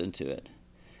rolls into it.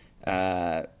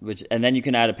 And then you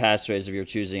can add a passphrase of your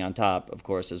choosing on top, of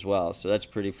course, as well. So that's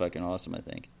pretty fucking awesome, I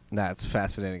think. That's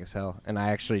fascinating as hell. And I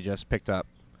actually just picked up,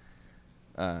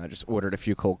 just ordered a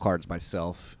few cold cards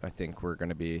myself. I think we're going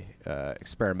to be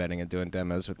experimenting and doing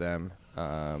demos with them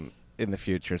in the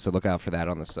future. So look out for that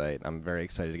on the site. I'm very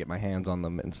excited to get my hands on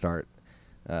them and start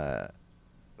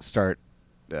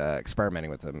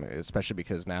experimenting with them, especially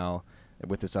because now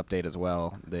with this update as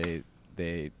well, they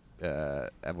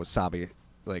have Wasabi.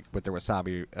 Like with their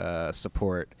Wasabi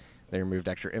support, they removed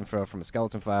extra info from a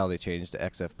skeleton file. They changed to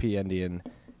XFP endian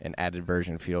and added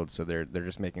version fields. So they're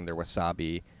just making their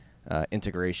Wasabi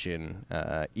integration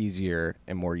easier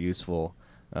and more useful.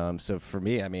 So for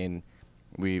me, I mean,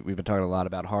 we've been talking a lot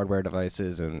about hardware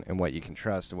devices and what you can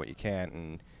trust and what you can't.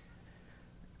 And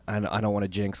I don't want to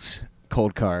jinx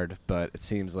cold card, but it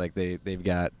seems like they've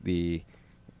got the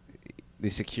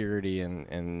security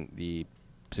and the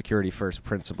security first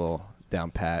principle down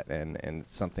pat, and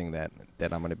something that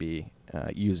I'm going to be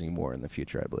using more in the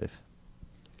future, I believe.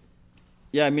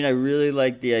 Yeah, I mean, I really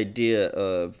like the idea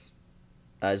of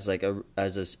as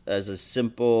a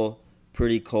simple,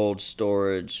 pretty cold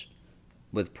storage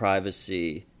with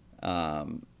privacy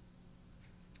and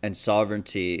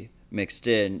sovereignty mixed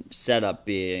in. Setup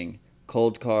being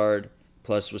cold card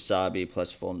plus Wasabi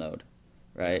plus full node.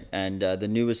 Right, and the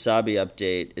new Wasabi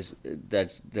update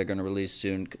that they're going to release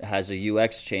soon has a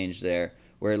UX change there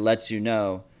where it lets you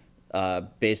know,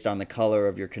 based on the color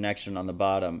of your connection on the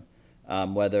bottom,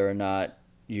 whether or not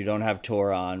you don't have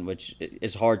Tor on, which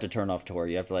is hard to turn off Tor.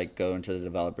 You have to like go into the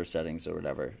developer settings or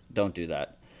whatever. Don't do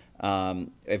that.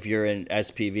 If you're in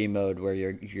SPV mode where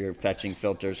you're fetching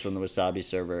filters from the Wasabi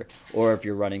server, or if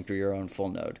you're running through your own full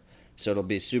node. So it'll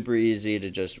be super easy to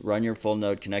just run your full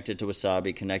node, connect it to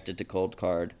Wasabi, connect it to Cold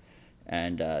Card,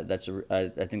 and I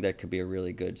think that could be a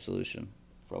really good solution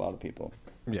for a lot of people.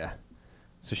 Yeah.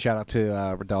 So shout out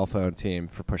to Rodolfo and team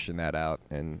for pushing that out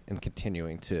and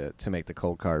continuing to make the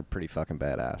Cold Card pretty fucking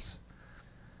badass.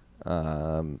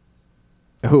 I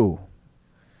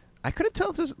couldn't tell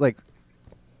if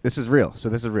this is real. So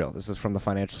this is real. This is from the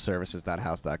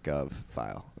financialservices.house.gov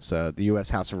file. So the U.S.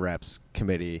 House of Reps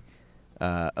Committee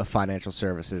of Financial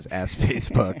Services asked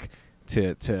Facebook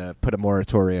to put a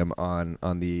moratorium on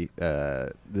the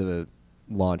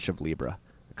launch of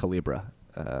Calibra,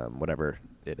 whatever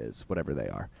it is, whatever they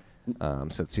are.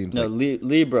 So it seems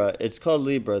Libra. It's called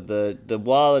Libra. The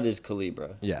wallet is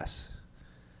Calibra. Yes.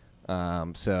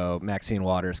 So Maxine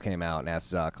Waters came out and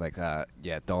asked Zuck, like,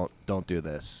 yeah, don't do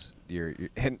this.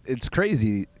 And it's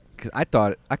crazy because I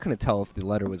couldn't tell if the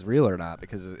letter was real or not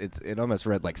because it almost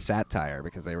read like satire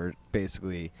because they were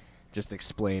basically just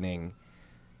explaining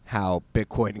how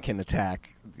Bitcoin can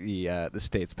attack the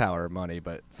state's power of money,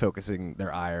 but focusing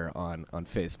their ire on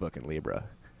Facebook and Libra.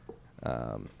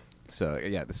 So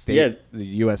yeah, the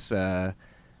U.S. At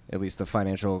least the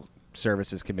Financial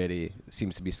Services Committee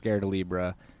seems to be scared of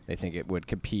Libra. They think it would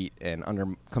compete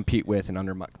with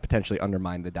and potentially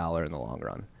undermine the dollar in the long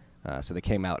run. So they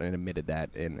came out and admitted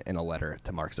that in a letter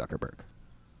to Mark Zuckerberg.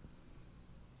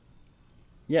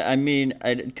 Yeah, I mean,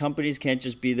 companies can't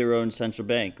just be their own central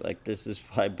bank. Like, this is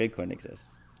why Bitcoin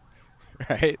exists.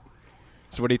 Right?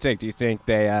 So what do you think? Do you think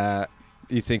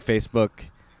Facebook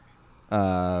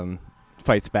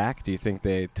fights back? Do you think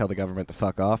they tell the government to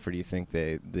fuck off, or do you think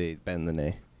they bend the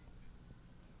knee?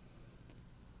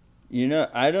 You know,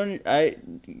 I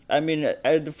mean,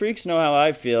 the freaks know how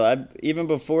I feel. Even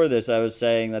before this, I was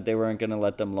saying that they weren't going to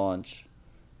let them launch.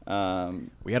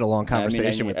 We had a long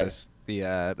conversation with this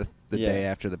the day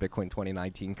after the Bitcoin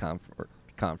 2019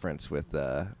 conference with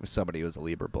somebody who was a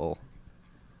Libra bull.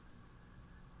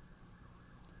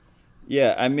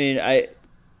 Yeah, I mean,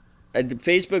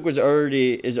 Facebook is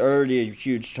already a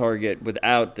huge target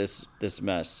without this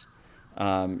mess.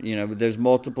 You know, there's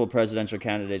multiple presidential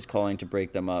candidates calling to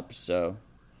break them up. So,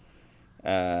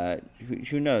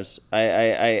 who knows?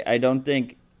 I don't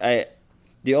think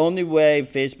the only way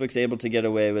Facebook's able to get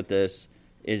away with this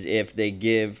is if they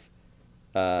give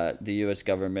the U.S.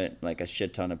 government like a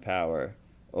shit ton of power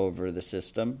over the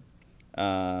system,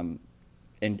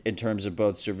 in terms of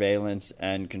both surveillance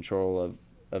and control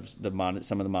of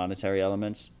some of the monetary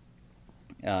elements.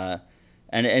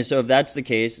 And so if that's the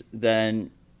case,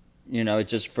 then, you know, it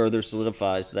just further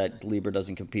solidifies that Libra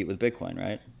doesn't compete with Bitcoin,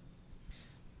 right?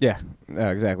 Yeah,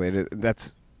 exactly.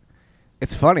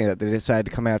 It's funny that they decided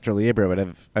to come after Libra,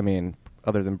 but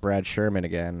other than Brad Sherman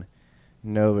again,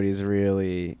 nobody's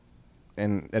really,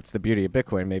 and that's the beauty of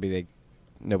Bitcoin. Maybe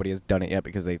nobody has done it yet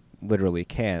because they literally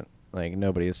can't. Like,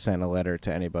 nobody has sent a letter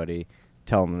to anybody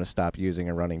telling them to stop using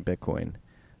and running Bitcoin.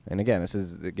 And again, this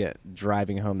is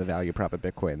driving home the value prop of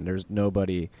Bitcoin. There's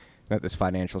nobody that this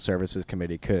Financial Services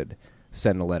Committee could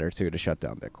send a letter to shut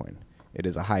down Bitcoin. It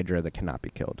is a hydra that cannot be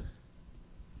killed.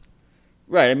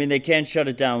 Right. I mean, they can't shut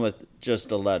it down with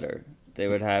just a letter. They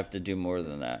would have to do more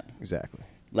than that. Exactly.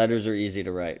 Letters are easy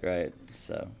to write, right?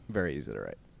 So very easy to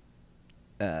write.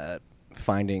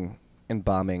 Finding and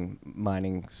bombing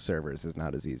mining servers is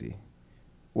not as easy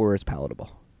or as palatable.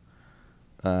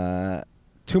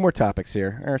 2 more topics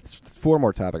here, or 4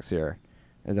 more topics here,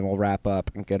 and then we'll wrap up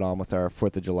and get on with our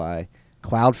 4th of July.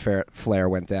 Cloudflare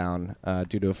went down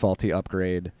due to a faulty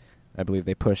upgrade. I believe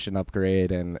they pushed an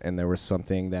upgrade, and there was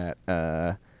something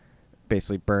that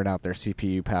basically burned out their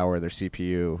CPU power, their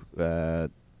CPU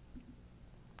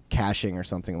caching or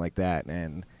something like that,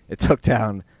 and it took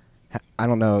down, I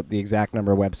don't know the exact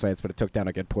number of websites, but it took down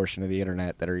a good portion of the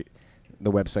internet that are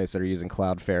the websites that are using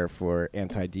Cloudflare for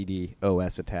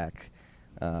anti-DDoS attack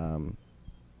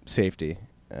safety.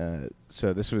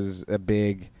 So this was a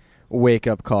big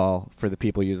wake-up call for the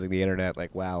people using the internet.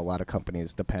 Like, wow, a lot of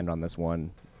companies depend on this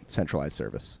one centralized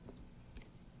service.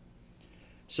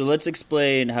 So let's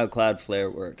explain how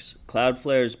Cloudflare works.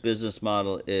 Cloudflare's business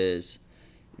model is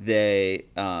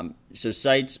so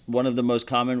sites, one of the most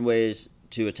common ways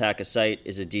to attack a site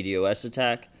is a DDoS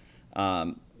attack.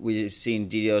 We've seen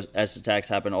DDoS attacks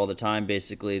happen all the time.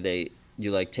 Basically,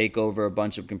 you take over a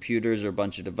bunch of computers or a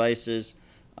bunch of devices,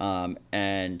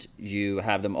 and you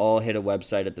have them all hit a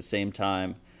website at the same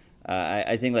time.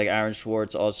 I think Aaron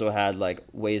Swartz also had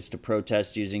ways to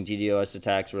protest using DDoS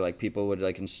attacks, where people would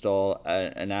install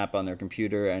an app on their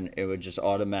computer, and it would just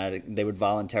they would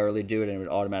voluntarily do it, and it would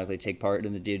automatically take part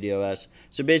in the DDoS.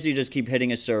 So basically, you just keep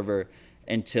hitting a server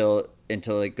until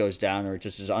it goes down or it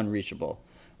just is unreachable.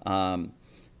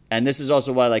 And this is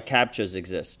also why CAPTCHAs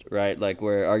exist, right?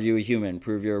 Where are you a human?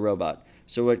 Prove you're a robot.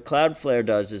 So what Cloudflare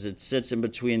does is it sits in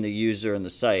between the user and the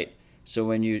site. So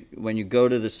when you go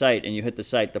to the site and you hit the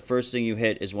site, the first thing you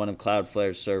hit is one of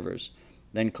Cloudflare's servers.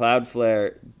 Then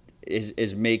Cloudflare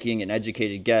is making an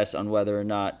educated guess on whether or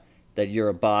not that you're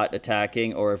a bot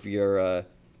attacking or if you're a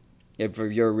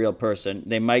real person.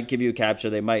 They might give you a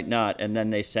CAPTCHA, they might not, and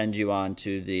then they send you on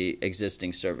to the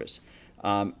existing service.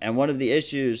 And one of the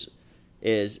issues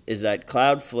is that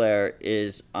Cloudflare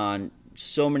is on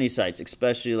so many sites,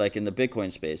 especially in the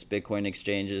Bitcoin space, Bitcoin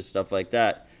exchanges, stuff like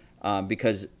that,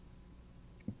 because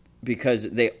because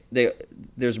they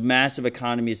there's massive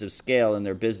economies of scale in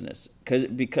their business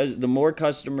because the more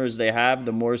customers they have,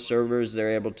 the more servers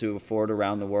they're able to afford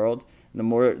around the world. The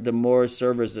more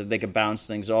servers that they can bounce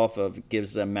things off of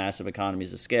gives them massive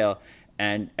economies of scale.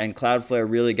 And Cloudflare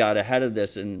really got ahead of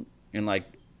this in like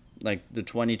the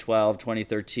 2012,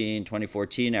 2013,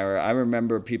 2014 era. I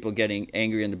remember people getting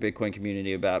angry in the Bitcoin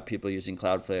community about people using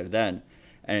Cloudflare then.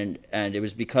 And it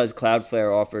was because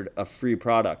Cloudflare offered a free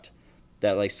product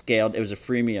that like scaled. It was a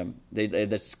freemium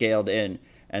that scaled in,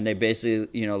 and they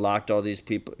basically locked all these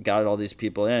people, got all these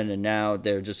people in, and now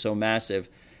they're just so massive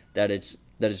that it's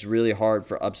really hard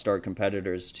for upstart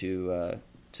competitors to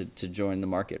join the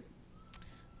market.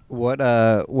 What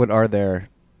are their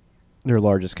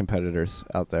largest competitors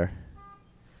out there?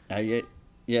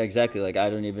 Yeah, exactly. Like I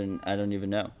don't even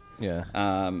know. Yeah.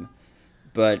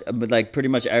 But like pretty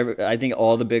much I think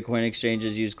all the Bitcoin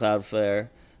exchanges use Cloudflare,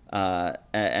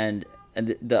 and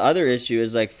the other issue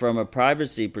is like from a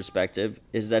privacy perspective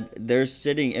is that they're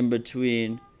sitting in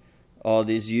between all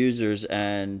these users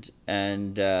and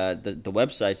the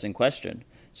websites in question,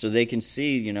 so they can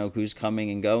see who's coming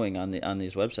and going on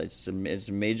these websites. It's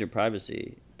a major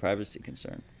privacy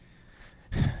concern.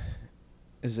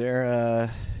 Is there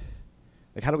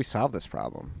like how do we solve this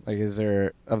problem? Like, is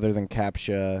there, other than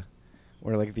CAPTCHA,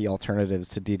 or like the alternatives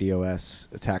to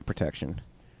DDoS attack protection?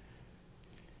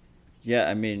 Yeah,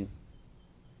 I mean,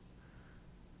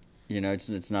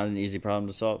 it's not an easy problem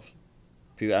to solve.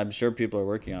 I'm sure people are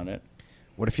working on it.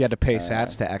 What if you had to pay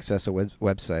sats to access a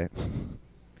website?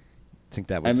 I think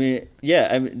that would. I mean,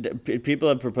 yeah. People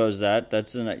have proposed that.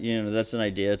 That's an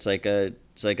idea. It's like a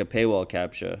paywall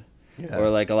CAPTCHA. Yeah. Or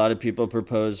like a lot of people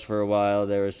proposed for a while.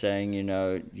 They were saying,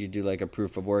 you do like a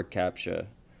proof of work CAPTCHA,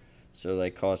 so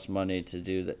like costs money to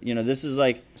do that. This is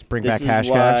like Let's bring this back is hash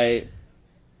why cash.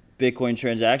 Bitcoin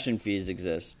transaction fees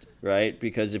exist, right?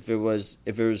 Because if it was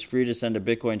free to send a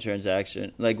Bitcoin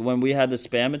transaction, like when we had the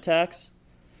spam attacks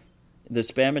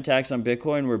on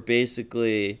Bitcoin were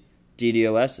basically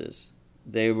DDoSs.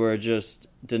 They were just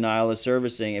denial of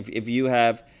servicing.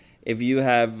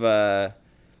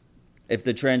 If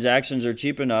the transactions are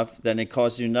cheap enough, then it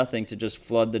costs you nothing to just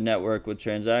flood the network with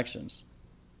transactions.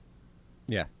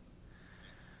 Yeah.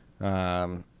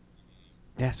 So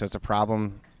it's a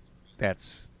problem that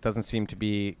doesn't seem to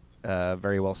be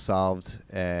very well solved,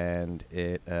 and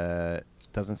it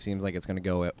doesn't seem like it's going to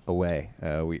go away.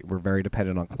 We're very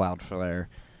dependent on Cloudflare,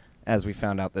 as we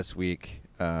found out this week.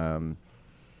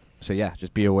 So yeah,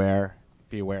 just be aware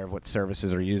of what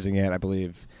services are using it. I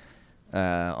believe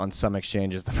on some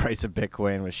exchanges the price of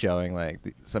Bitcoin was showing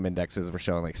some indexes were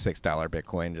showing like $6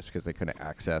 Bitcoin just because they couldn't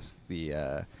access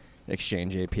the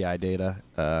exchange API data.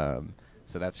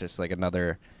 So that's just like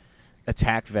another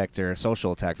attack vector,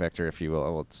 social attack vector, if you will.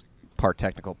 Well, it's part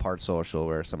technical, part social,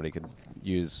 where somebody could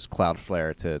use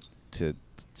Cloudflare to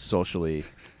socially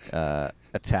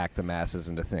attack the masses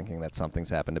into thinking that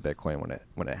something's happened to Bitcoin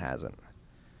when it hasn't.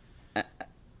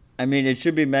 I mean, it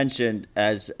should be mentioned,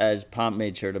 as Pomp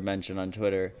made sure to mention on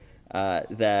Twitter,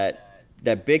 that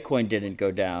Bitcoin didn't go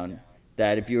down.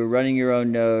 That if you were running your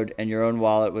own node and your own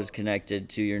wallet was connected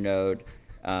to your node,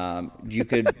 you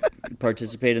could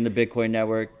participate in the Bitcoin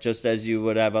network just as you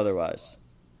would have otherwise.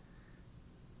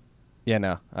 Yeah,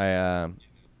 no,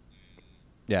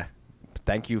 yeah.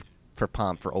 Thank you for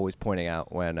Pomp for always pointing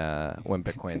out when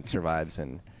Bitcoin survives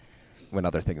and when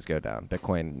other things go down.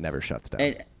 Bitcoin never shuts down.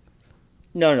 And,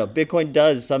 no, Bitcoin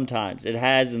does sometimes. It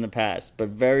has in the past, but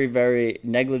very, very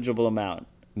negligible amount.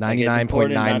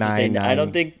 99.999%. I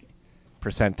don't think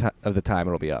of the time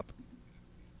it'll be up.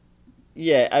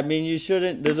 Yeah, I mean, you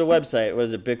shouldn't. There's a website.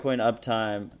 Was it Bitcoin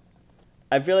Uptime?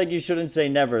 I feel like you shouldn't say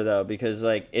never though, because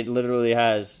like it literally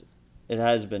has. It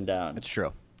has been down. It's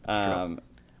true. True.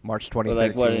 March 2013.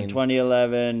 Like what, in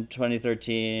 2011,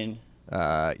 2013?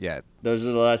 Yeah. Those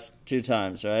are the last two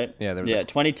times, right? Yeah, there was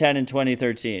 2010 and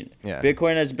 2013. Yeah.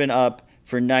 Bitcoin has been up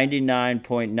for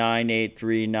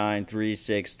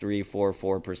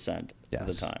 99.983936344% of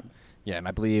the time. Yeah, and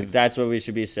I believe that's what we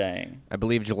should be saying. I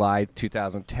believe July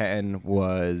 2010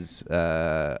 was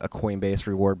a Coinbase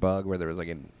reward bug where there was like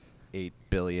an 8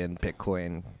 billion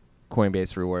Bitcoin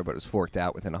Coinbase reward, but it was forked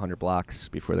out within 100 blocks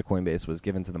before the Coinbase was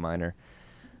given to the miner.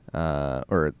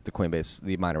 Or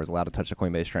the miner was allowed to touch the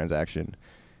Coinbase transaction.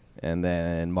 And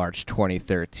then March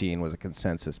 2013 was a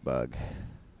consensus bug,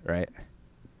 right?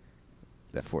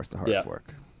 That forced the hard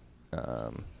fork.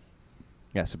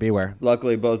 Yeah, so be aware.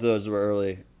 Luckily, both of those were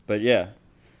early. But yeah.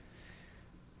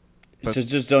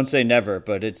 Just don't say never,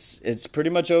 but it's pretty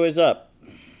much always up.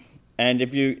 And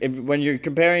if when you're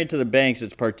comparing it to the banks,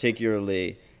 it's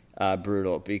particularly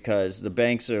brutal because the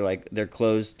banks are like they're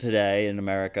closed today in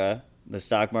America. The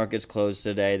stock market's closed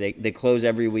today. They close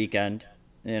every weekend,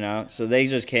 so they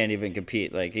just can't even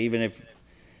compete. Like even if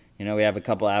we have a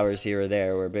couple hours here or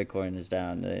there where Bitcoin is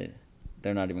down,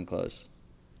 they're not even close.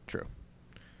 True.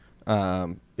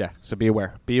 Yeah, so be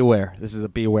aware. Be aware. This is a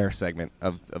be aware segment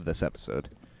of this episode.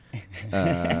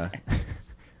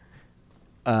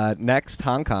 Next,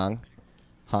 Hong Kong.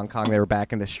 Hong Kong, they were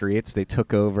back in the streets. They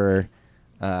took over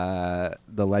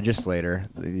the legislator.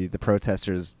 The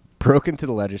protesters broke into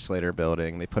the legislator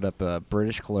building. They put up a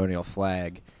British colonial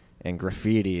flag and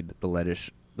graffitied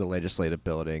the legislative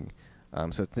building.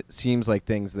 So it seems like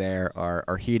things there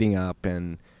are heating up.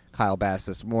 And Kyle Bass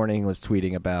this morning was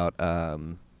tweeting about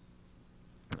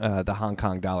the Hong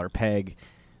Kong dollar peg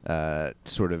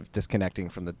sort of disconnecting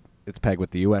from its peg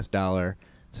with the U.S. dollar.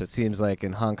 So it seems like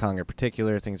in Hong Kong in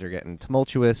particular, things are getting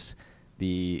tumultuous.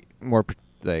 The more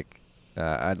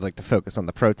I'd like to focus on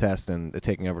the protest and the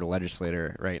taking over the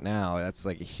legislator right now. That's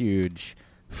like a huge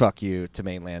fuck you to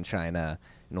mainland China.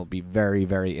 And it'll be very,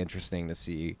 very interesting to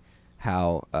see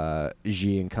how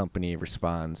Xi and company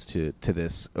responds to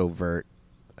this overt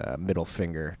middle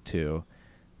finger to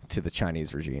the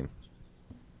Chinese regime.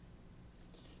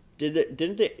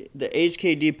 Didn't the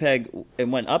HKD peg, it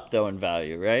went up though in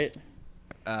value, right?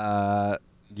 Yeah,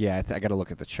 I got to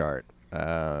look at the chart.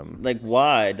 Like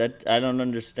why? I don't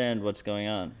understand what's going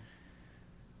on.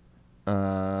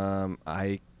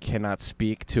 I cannot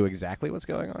speak to exactly what's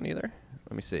going on either.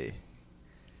 Let me see.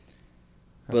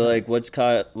 But like, what's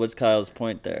Kyle's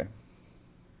point there?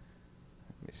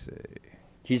 Let me see.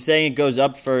 He's saying it goes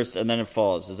up first and then it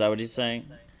falls. Is that what he's saying?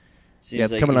 Seems yeah,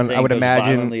 it's coming on. I would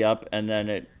imagine violently up and then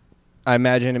it. I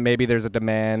imagine maybe there's a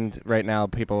demand right now.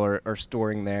 People are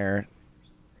storing their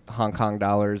Hong Kong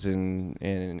dollars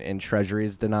in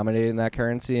treasuries denominated in that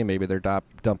currency, and maybe they're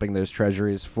dumping those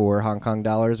treasuries for Hong Kong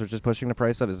dollars, which is pushing the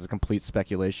price up. This is complete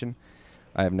speculation.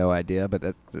 I have no idea,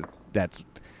 but that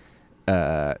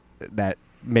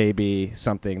may be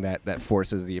something that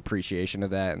forces the appreciation of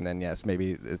that, and then yes,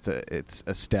 maybe it's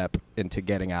a step into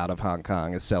getting out of Hong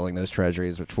Kong is selling those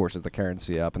treasuries, which forces the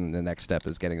currency up, and the next step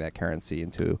is getting that currency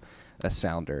into a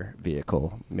sounder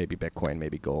vehicle, maybe Bitcoin,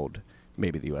 maybe gold,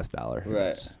 maybe the U.S. dollar.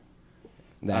 Right.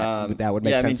 That would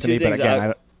make sense to me, but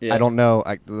again, I don't know.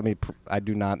 I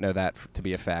do not know that to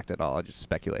be a fact at all. I'm just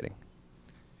speculating.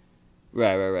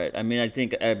 Right. I mean, I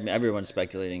think everyone's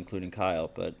speculating, including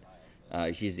Kyle, but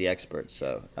he's the expert,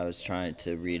 so I was trying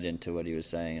to read into what he was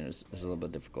saying, and it was a little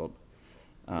bit difficult.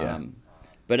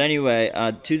 But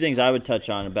anyway, two things I would touch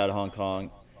on about Hong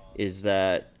Kong is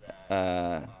that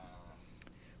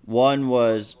one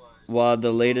was while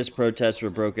the latest protests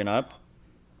were broken up,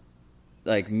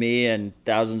 like me and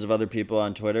thousands of other people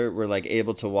on Twitter were like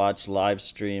able to watch live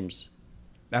streams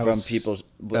people.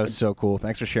 That was so cool.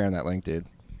 Thanks for sharing that link, dude.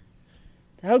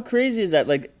 How crazy is that?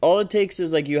 Like, all it takes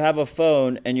is like you have a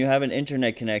phone and you have an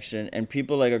internet connection, and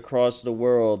people like across the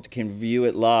world can view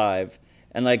it live.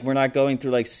 And like, we're not going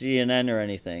through like CNN or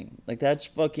anything. Like, that's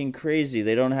fucking crazy.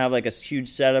 They don't have like a huge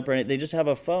setup or anything. They just have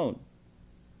a phone.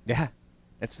 Yeah.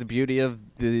 That's the beauty of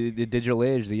the digital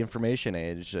age, the information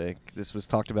age. Like, this was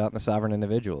talked about in The Sovereign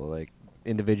Individual. Like,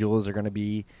 individuals are going to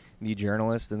be the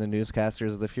journalists and the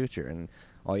newscasters of the future. And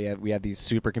we have these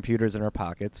supercomputers in our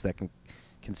pockets that can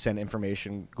send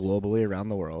information globally around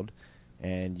the world.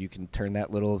 And you can turn that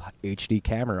little HD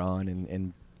camera on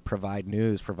and provide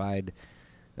news, provide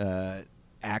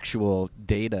actual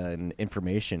data and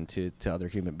information to other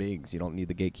human beings. You don't need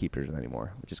the gatekeepers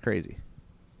anymore, which is crazy.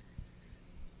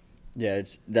 Yeah,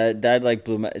 it's that like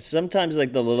blew my. Sometimes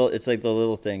like the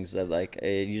little things that like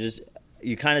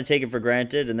you kind of take it for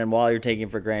granted, and then while you're taking it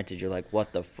for granted, you're like,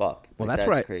 what the fuck? Well, like,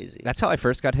 that's crazy. That's how I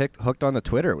first got hooked on the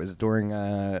Twitter. Was during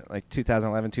like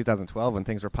 2011, 2012 when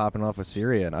things were popping off with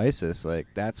Syria and ISIS. Like,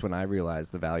 that's when I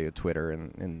realized the value of Twitter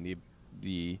and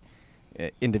the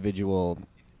individual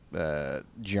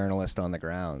journalist on the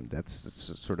ground.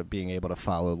 That's sort of being able to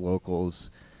follow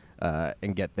locals.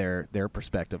 And get their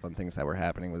perspective on things that were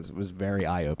happening was very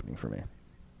eye-opening for me.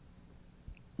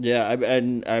 Yeah,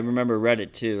 I remember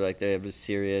Reddit too. Like, they have a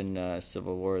Syrian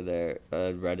civil war there.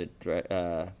 Reddit,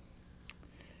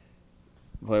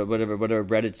 whatever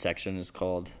Reddit section is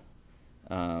called.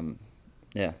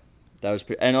 Yeah, that was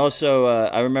and also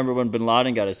I remember when Bin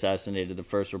Laden got assassinated. The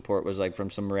first report was like from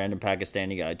some random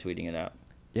Pakistani guy tweeting it out.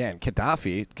 Yeah, and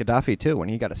Gaddafi too. When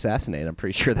he got assassinated, I'm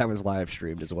pretty sure that was live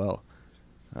streamed as well.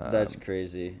 That's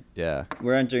crazy. Yeah.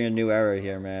 We're entering a new era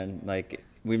here, man. Like,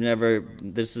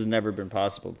 this has never been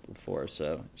possible before,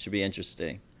 so it should be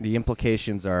interesting. The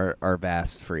implications are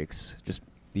vast, freaks. Just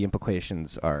the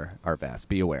implications are vast.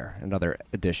 Be aware. Another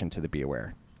addition to the Be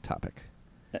Aware topic.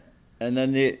 And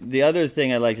then the other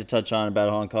thing I'd like to touch on about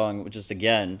Hong Kong, just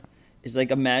again, is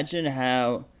like imagine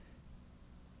how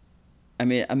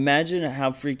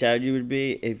freaked out you would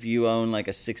be if you own like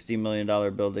a $60 million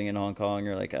building in Hong Kong,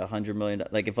 or like $100 million.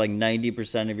 Like if like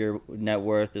 90% of your net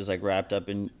worth is like wrapped up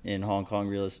in Hong Kong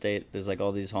real estate. There's like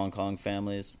all these Hong Kong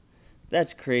families.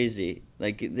 That's crazy.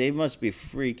 Like they must be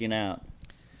freaking out.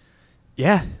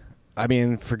 Yeah. I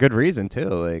mean, for good reason too.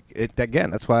 Like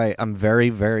again, that's why I'm very,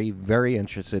 very, very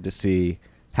interested to see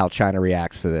how China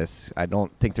reacts to this. I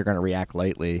don't think they're going to react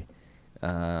lightly.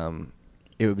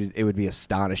 It would be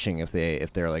astonishing if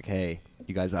they're like, hey,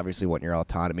 you guys obviously want your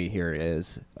autonomy. Here it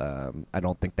is. I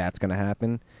don't think that's going to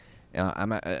happen. And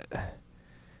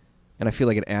I feel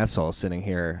like an asshole sitting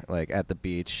here like at the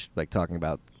beach, like talking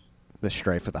about the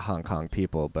strife of the Hong Kong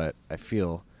people. But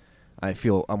I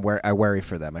worry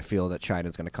for them. I feel that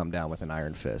China's going to come down with an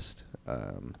iron fist.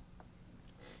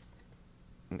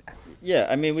 Yeah,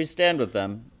 I mean, we stand with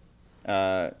them,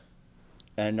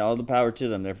 and all the power to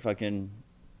them. They're fucking,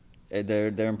 they're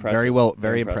impressive.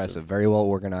 Very impressive. Very well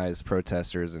organized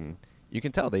protesters, and you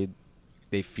can tell they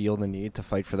feel the need to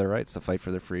fight for their rights, to fight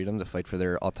for their freedom, to fight for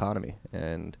their autonomy,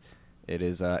 and it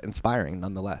is inspiring,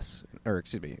 nonetheless. Or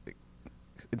excuse me,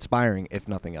 inspiring if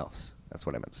nothing else. That's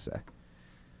what I meant to say.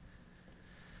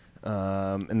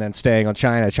 And then staying on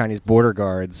China, Chinese border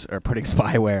guards are putting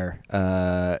spyware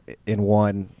in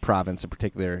one province in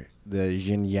particular, the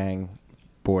Xinjiang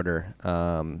border.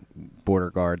 Border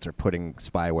guards are putting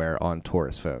spyware on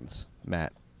tourist phones.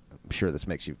 Matt, I'm sure this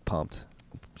makes you pumped.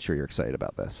 I'm sure you're excited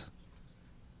about this.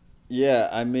 Yeah,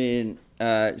 I mean,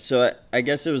 so I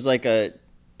guess it was like it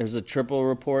was a triple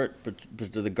report,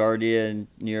 but to the Guardian,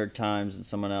 New York Times, and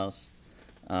someone else.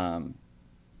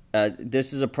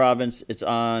 This is a province. It's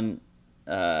on.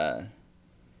 I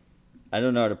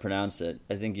don't know how to pronounce it.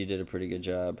 I think you did a pretty good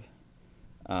job.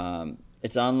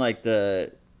 It's on like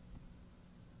the.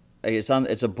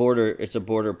 It's a border. It's a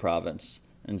border province,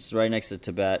 and it's right next to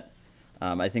Tibet.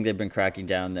 I think they've been cracking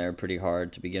down there pretty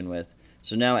hard to begin with.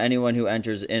 So now anyone who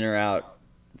enters in or out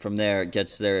from there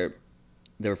gets their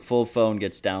full phone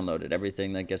gets downloaded.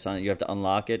 Everything that gets on it, you have to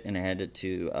unlock it and hand it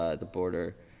to the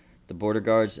border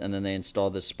guards, and then they install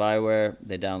the spyware.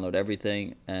 They download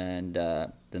everything, and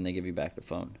then they give you back the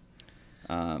phone.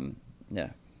 Yeah.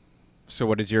 So,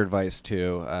 what is your advice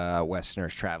to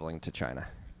Westerners traveling to China?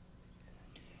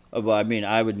 Well, I mean,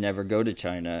 I would never go to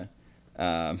China.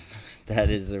 That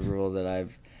is a rule that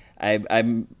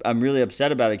I'm really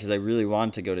upset about it because I really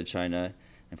want to go to China.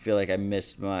 I feel like I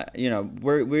missed my.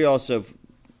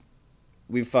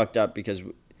 We fucked up because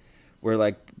we're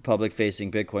like public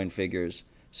facing Bitcoin figures.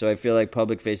 So I feel like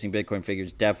public facing Bitcoin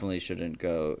figures definitely shouldn't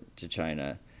go to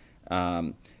China.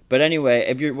 But anyway,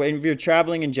 if you're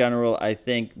traveling in general, I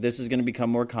think this is going to become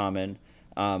more common.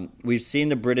 We've seen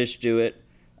the British do it.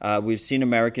 We've seen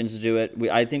Americans do it.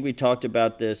 I think we talked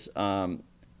about this on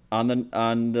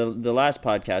the last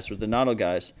podcast with the Nodal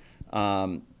guys.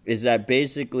 Is that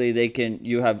basically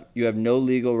you have no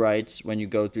legal rights when you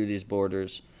go through these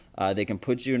borders. They can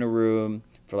put you in a room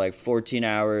for like 14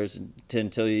 hours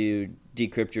until you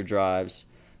decrypt your drives.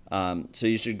 So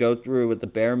you should go through with the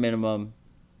bare minimum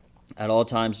at all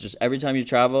times. Just every time you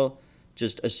travel,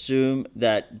 just assume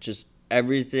that just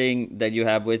everything that you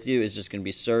have with you is just going to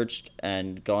be searched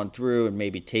and gone through and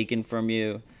maybe taken from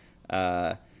you.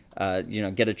 Get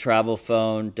a travel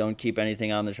phone. Don't keep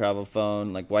anything on the travel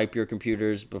phone. Like wipe your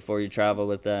computers before you travel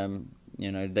with them.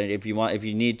 If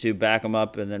you need to, back them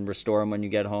up and then restore them when you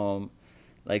get home.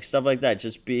 Like stuff like that.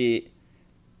 Just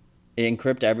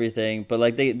encrypt everything. But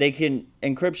like they can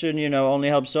encryption. Only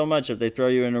helps so much if they throw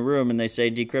you in a room and they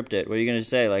say decrypt it. What are you going to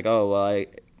say? Like, oh well, I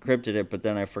encrypted it, but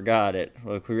then I forgot it.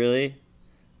 Like really?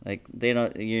 Like they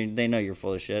know you're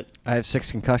full of shit. I have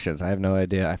 6 concussions. I have no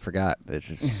idea. I forgot. It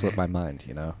just slipped my mind.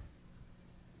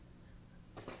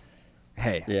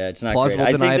 Hey. Yeah, it's not plausible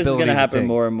great. I think this is deniability going to happen thing.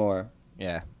 more and more.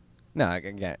 Yeah. No,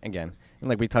 again, and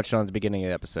like we touched on at the beginning of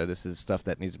the episode, this is stuff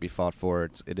that needs to be fought for.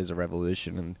 It is a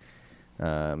revolution,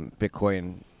 and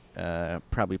Bitcoin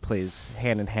probably plays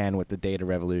hand in hand with the data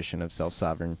revolution of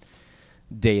self-sovereign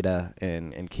data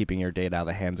and keeping your data out of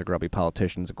the hands of grubby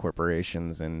politicians and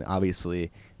corporations. And obviously,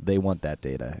 they want that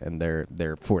data, and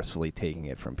they're forcefully taking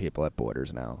it from people at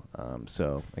borders now.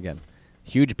 So again,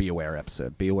 huge be aware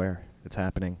episode. Be aware, it's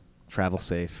happening. Travel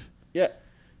safe. Yeah.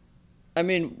 I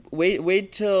mean,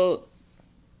 wait till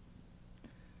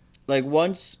like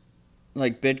once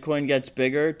like Bitcoin gets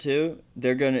bigger too,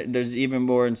 there's even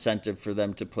more incentive for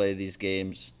them to play these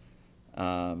games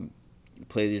at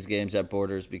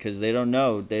borders because they don't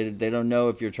know they don't know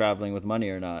if you're traveling with money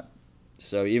or not.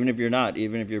 So even if you're not,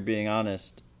 even if you're being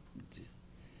honest,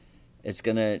 It's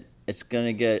gonna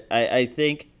get. I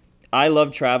think I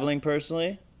love traveling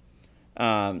personally,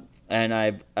 and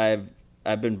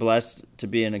I've been blessed to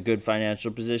be in a good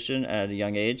financial position at a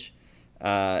young age.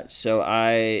 So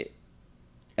I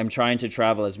am trying to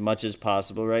travel as much as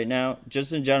possible right now,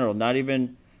 just in general, not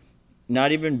even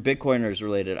Bitcoiners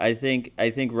related. I think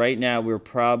right now we're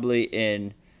probably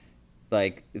in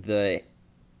like the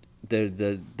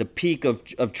peak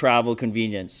of travel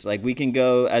convenience. Like we can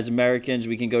go as Americans,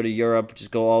 we can go to Europe,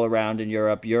 just go all around in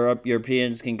Europe.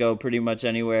 Europeans can go pretty much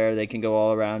anywhere. They can go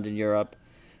all around in Europe.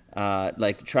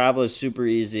 Like travel is super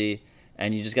easy,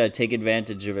 and you just got to take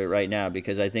advantage of it right now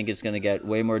because I think it's going to get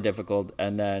way more difficult,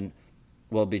 and then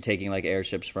we'll be taking like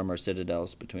airships from our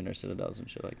citadels, between our citadels and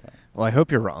shit like that. Well, I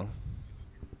hope you're wrong.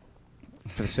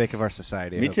 For the sake of our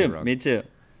society, I Me hope you're too. wrong. Me too.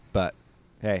 But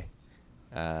hey,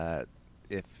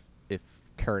 if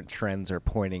current trends are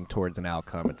pointing towards an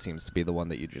outcome, it seems to be the one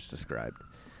that you just described.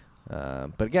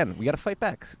 But again, we got to fight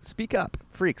back. Speak up,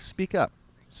 freaks. Speak up.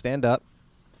 Stand up.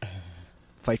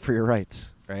 Fight for your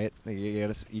rights. Right? You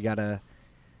gotta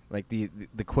like the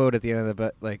quote at the end of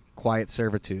the like quiet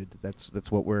servitude.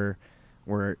 That's what we're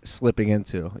slipping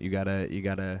into. You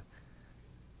gotta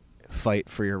fight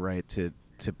for your right to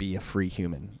be a free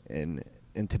human in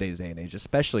today's day and age,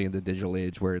 especially in the digital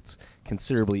age where it's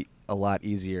considerably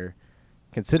easier.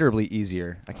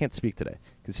 I can't speak today.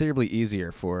 Considerably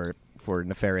easier for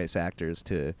nefarious actors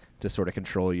to sort of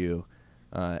control you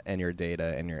and your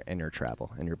data and your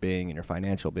travel and your being and your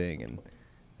financial being and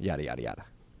yada yada yada.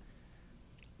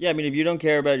 Yeah, I mean, if you don't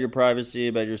care about your privacy,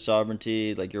 about your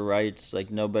sovereignty, like your rights, like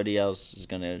nobody else is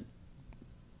gonna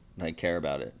like care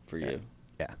about it for you.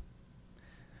 Yeah.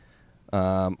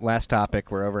 Last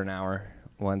topic. We're over an hour.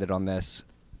 We'll end it on this.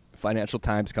 Financial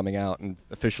Times coming out and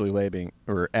officially prompting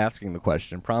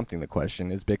the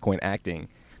question: is Bitcoin acting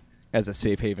as a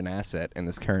safe haven asset in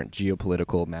this current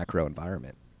geopolitical macro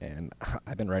environment? And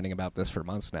I've been writing about this for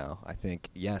months now. I think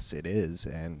yes, it is,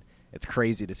 and it's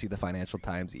crazy to see the Financial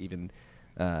Times even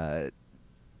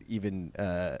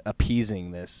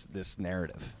appeasing this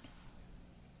narrative.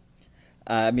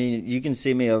 I mean, you can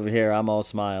see me over here. I'm all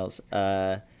smiles.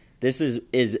 This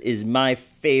is my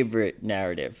favorite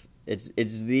narrative.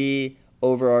 It's the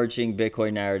overarching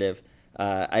Bitcoin narrative.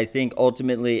 I think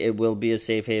ultimately it will be a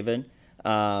safe haven,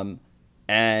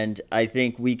 and I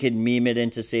think we could meme it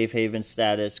into safe haven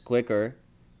status quicker.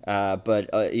 But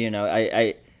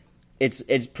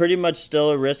it's pretty much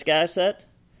still a risk asset,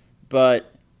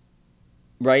 but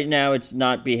right now it's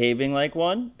not behaving like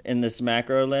one in this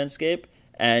macro landscape.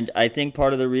 And I think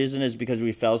part of the reason is because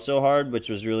we fell so hard, which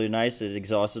was really nice. It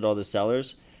exhausted all the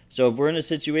sellers. So if we're in a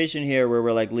situation here where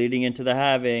we're like leading into the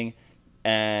halving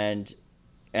and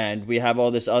we have all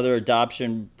this other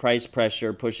adoption price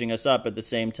pressure pushing us up at the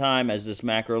same time as this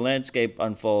macro landscape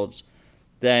unfolds,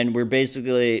 then we're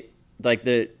basically like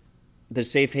the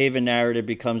safe haven narrative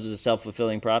becomes a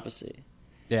self-fulfilling prophecy.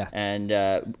 Yeah. And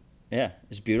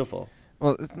it's beautiful.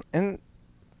 Well, and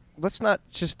let's not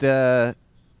just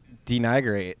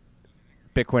denigrate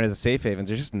Bitcoin as a safe haven.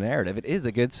 It's just a narrative. It is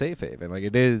a good safe haven. Like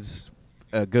it is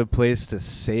a good place to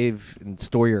save and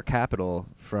store your capital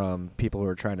from people who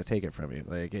are trying to take it from you.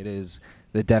 Like it is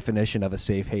the definition of a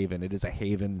safe haven. It is a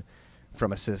haven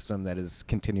from a system that is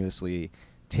continuously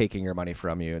taking your money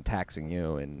from you and taxing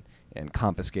you and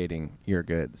confiscating your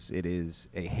goods. It is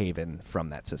a haven from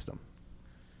that system.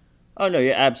 Oh no,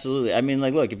 yeah, absolutely. I mean,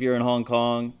 like, look, if you're in Hong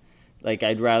Kong, like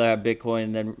I'd rather have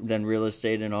Bitcoin than real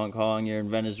estate in Hong Kong. You're in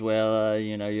Venezuela,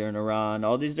 you're in Iran,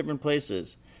 all these different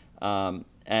places, and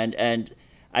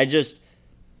I just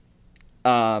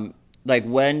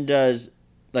when does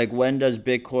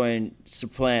Bitcoin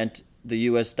supplant the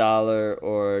U.S. dollar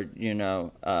or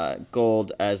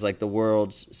gold as like the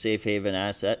world's safe haven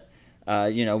asset?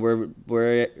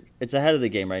 We're it's ahead of the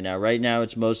game right now. Right now,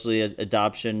 it's mostly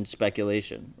adoption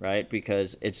speculation, right?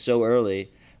 Because it's so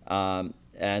early,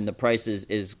 and the price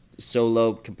is so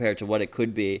low compared to what it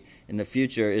could be in the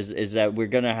future. Is that we're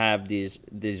gonna have these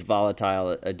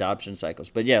volatile adoption cycles?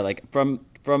 But yeah, like from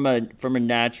a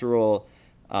natural.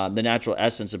 The natural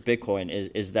essence of Bitcoin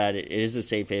is that it is a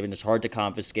safe haven. It's hard to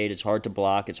confiscate. It's hard to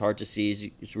block. It's hard to seize.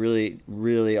 It's really,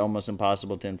 really almost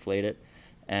impossible to inflate it.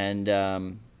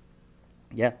 And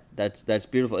yeah, that's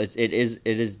beautiful. It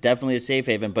is definitely a safe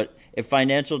haven. But if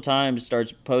Financial Times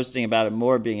starts posting about it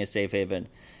more being a safe haven,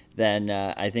 then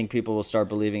I think people will start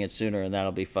believing it sooner, and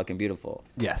that'll be fucking beautiful.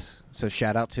 Yes. So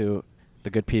shout out to the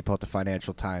good people at the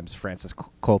Financial Times: Francis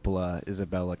Coppola,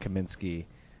 Isabella Kaminsky,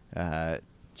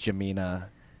 Jamina.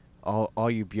 All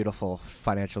you beautiful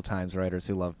Financial Times writers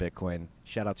who love Bitcoin,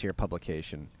 shout out to your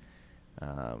publication.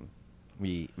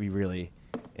 We really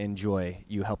enjoy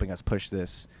you helping us push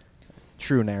this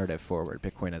true narrative forward,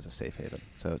 Bitcoin as a safe haven.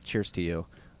 So cheers to you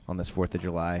on this 4th of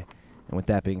July. And with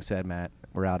that being said, Matt,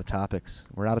 we're out of topics.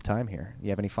 We're out of time here. You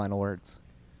have any final words?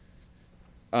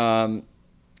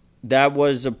 That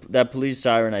was that police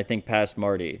siren, I think, passed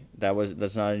Marty.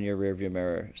 That's not in your rearview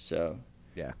mirror. So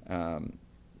Yeah.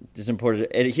 it's important.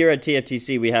 And here at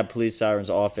TFTC, we have police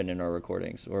sirens often in our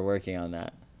recordings. We're working on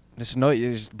that.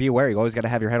 Just be aware. You always got to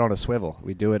have your head on a swivel.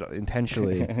 We do it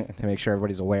intentionally to make sure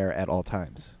everybody's aware at all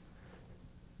times.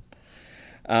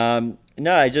 No,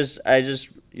 I just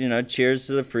cheers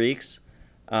to the freaks.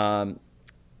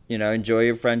 Enjoy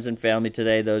your friends and family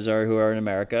today. Those who are in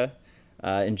America.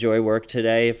 Enjoy work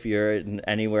today if you're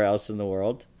anywhere else in the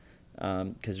world,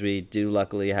 because we do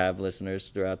luckily have listeners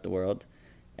throughout the world.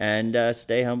 And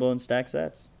stay humble and stack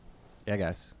sats. Yeah,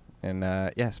 guys. And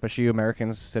especially you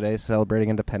Americans today celebrating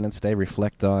Independence Day.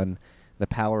 Reflect on the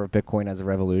power of Bitcoin as a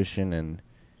revolution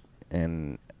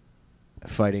and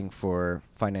fighting for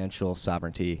financial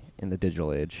sovereignty in the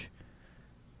digital age.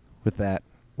 With that,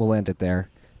 we'll end it there.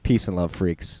 Peace and love,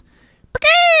 freaks.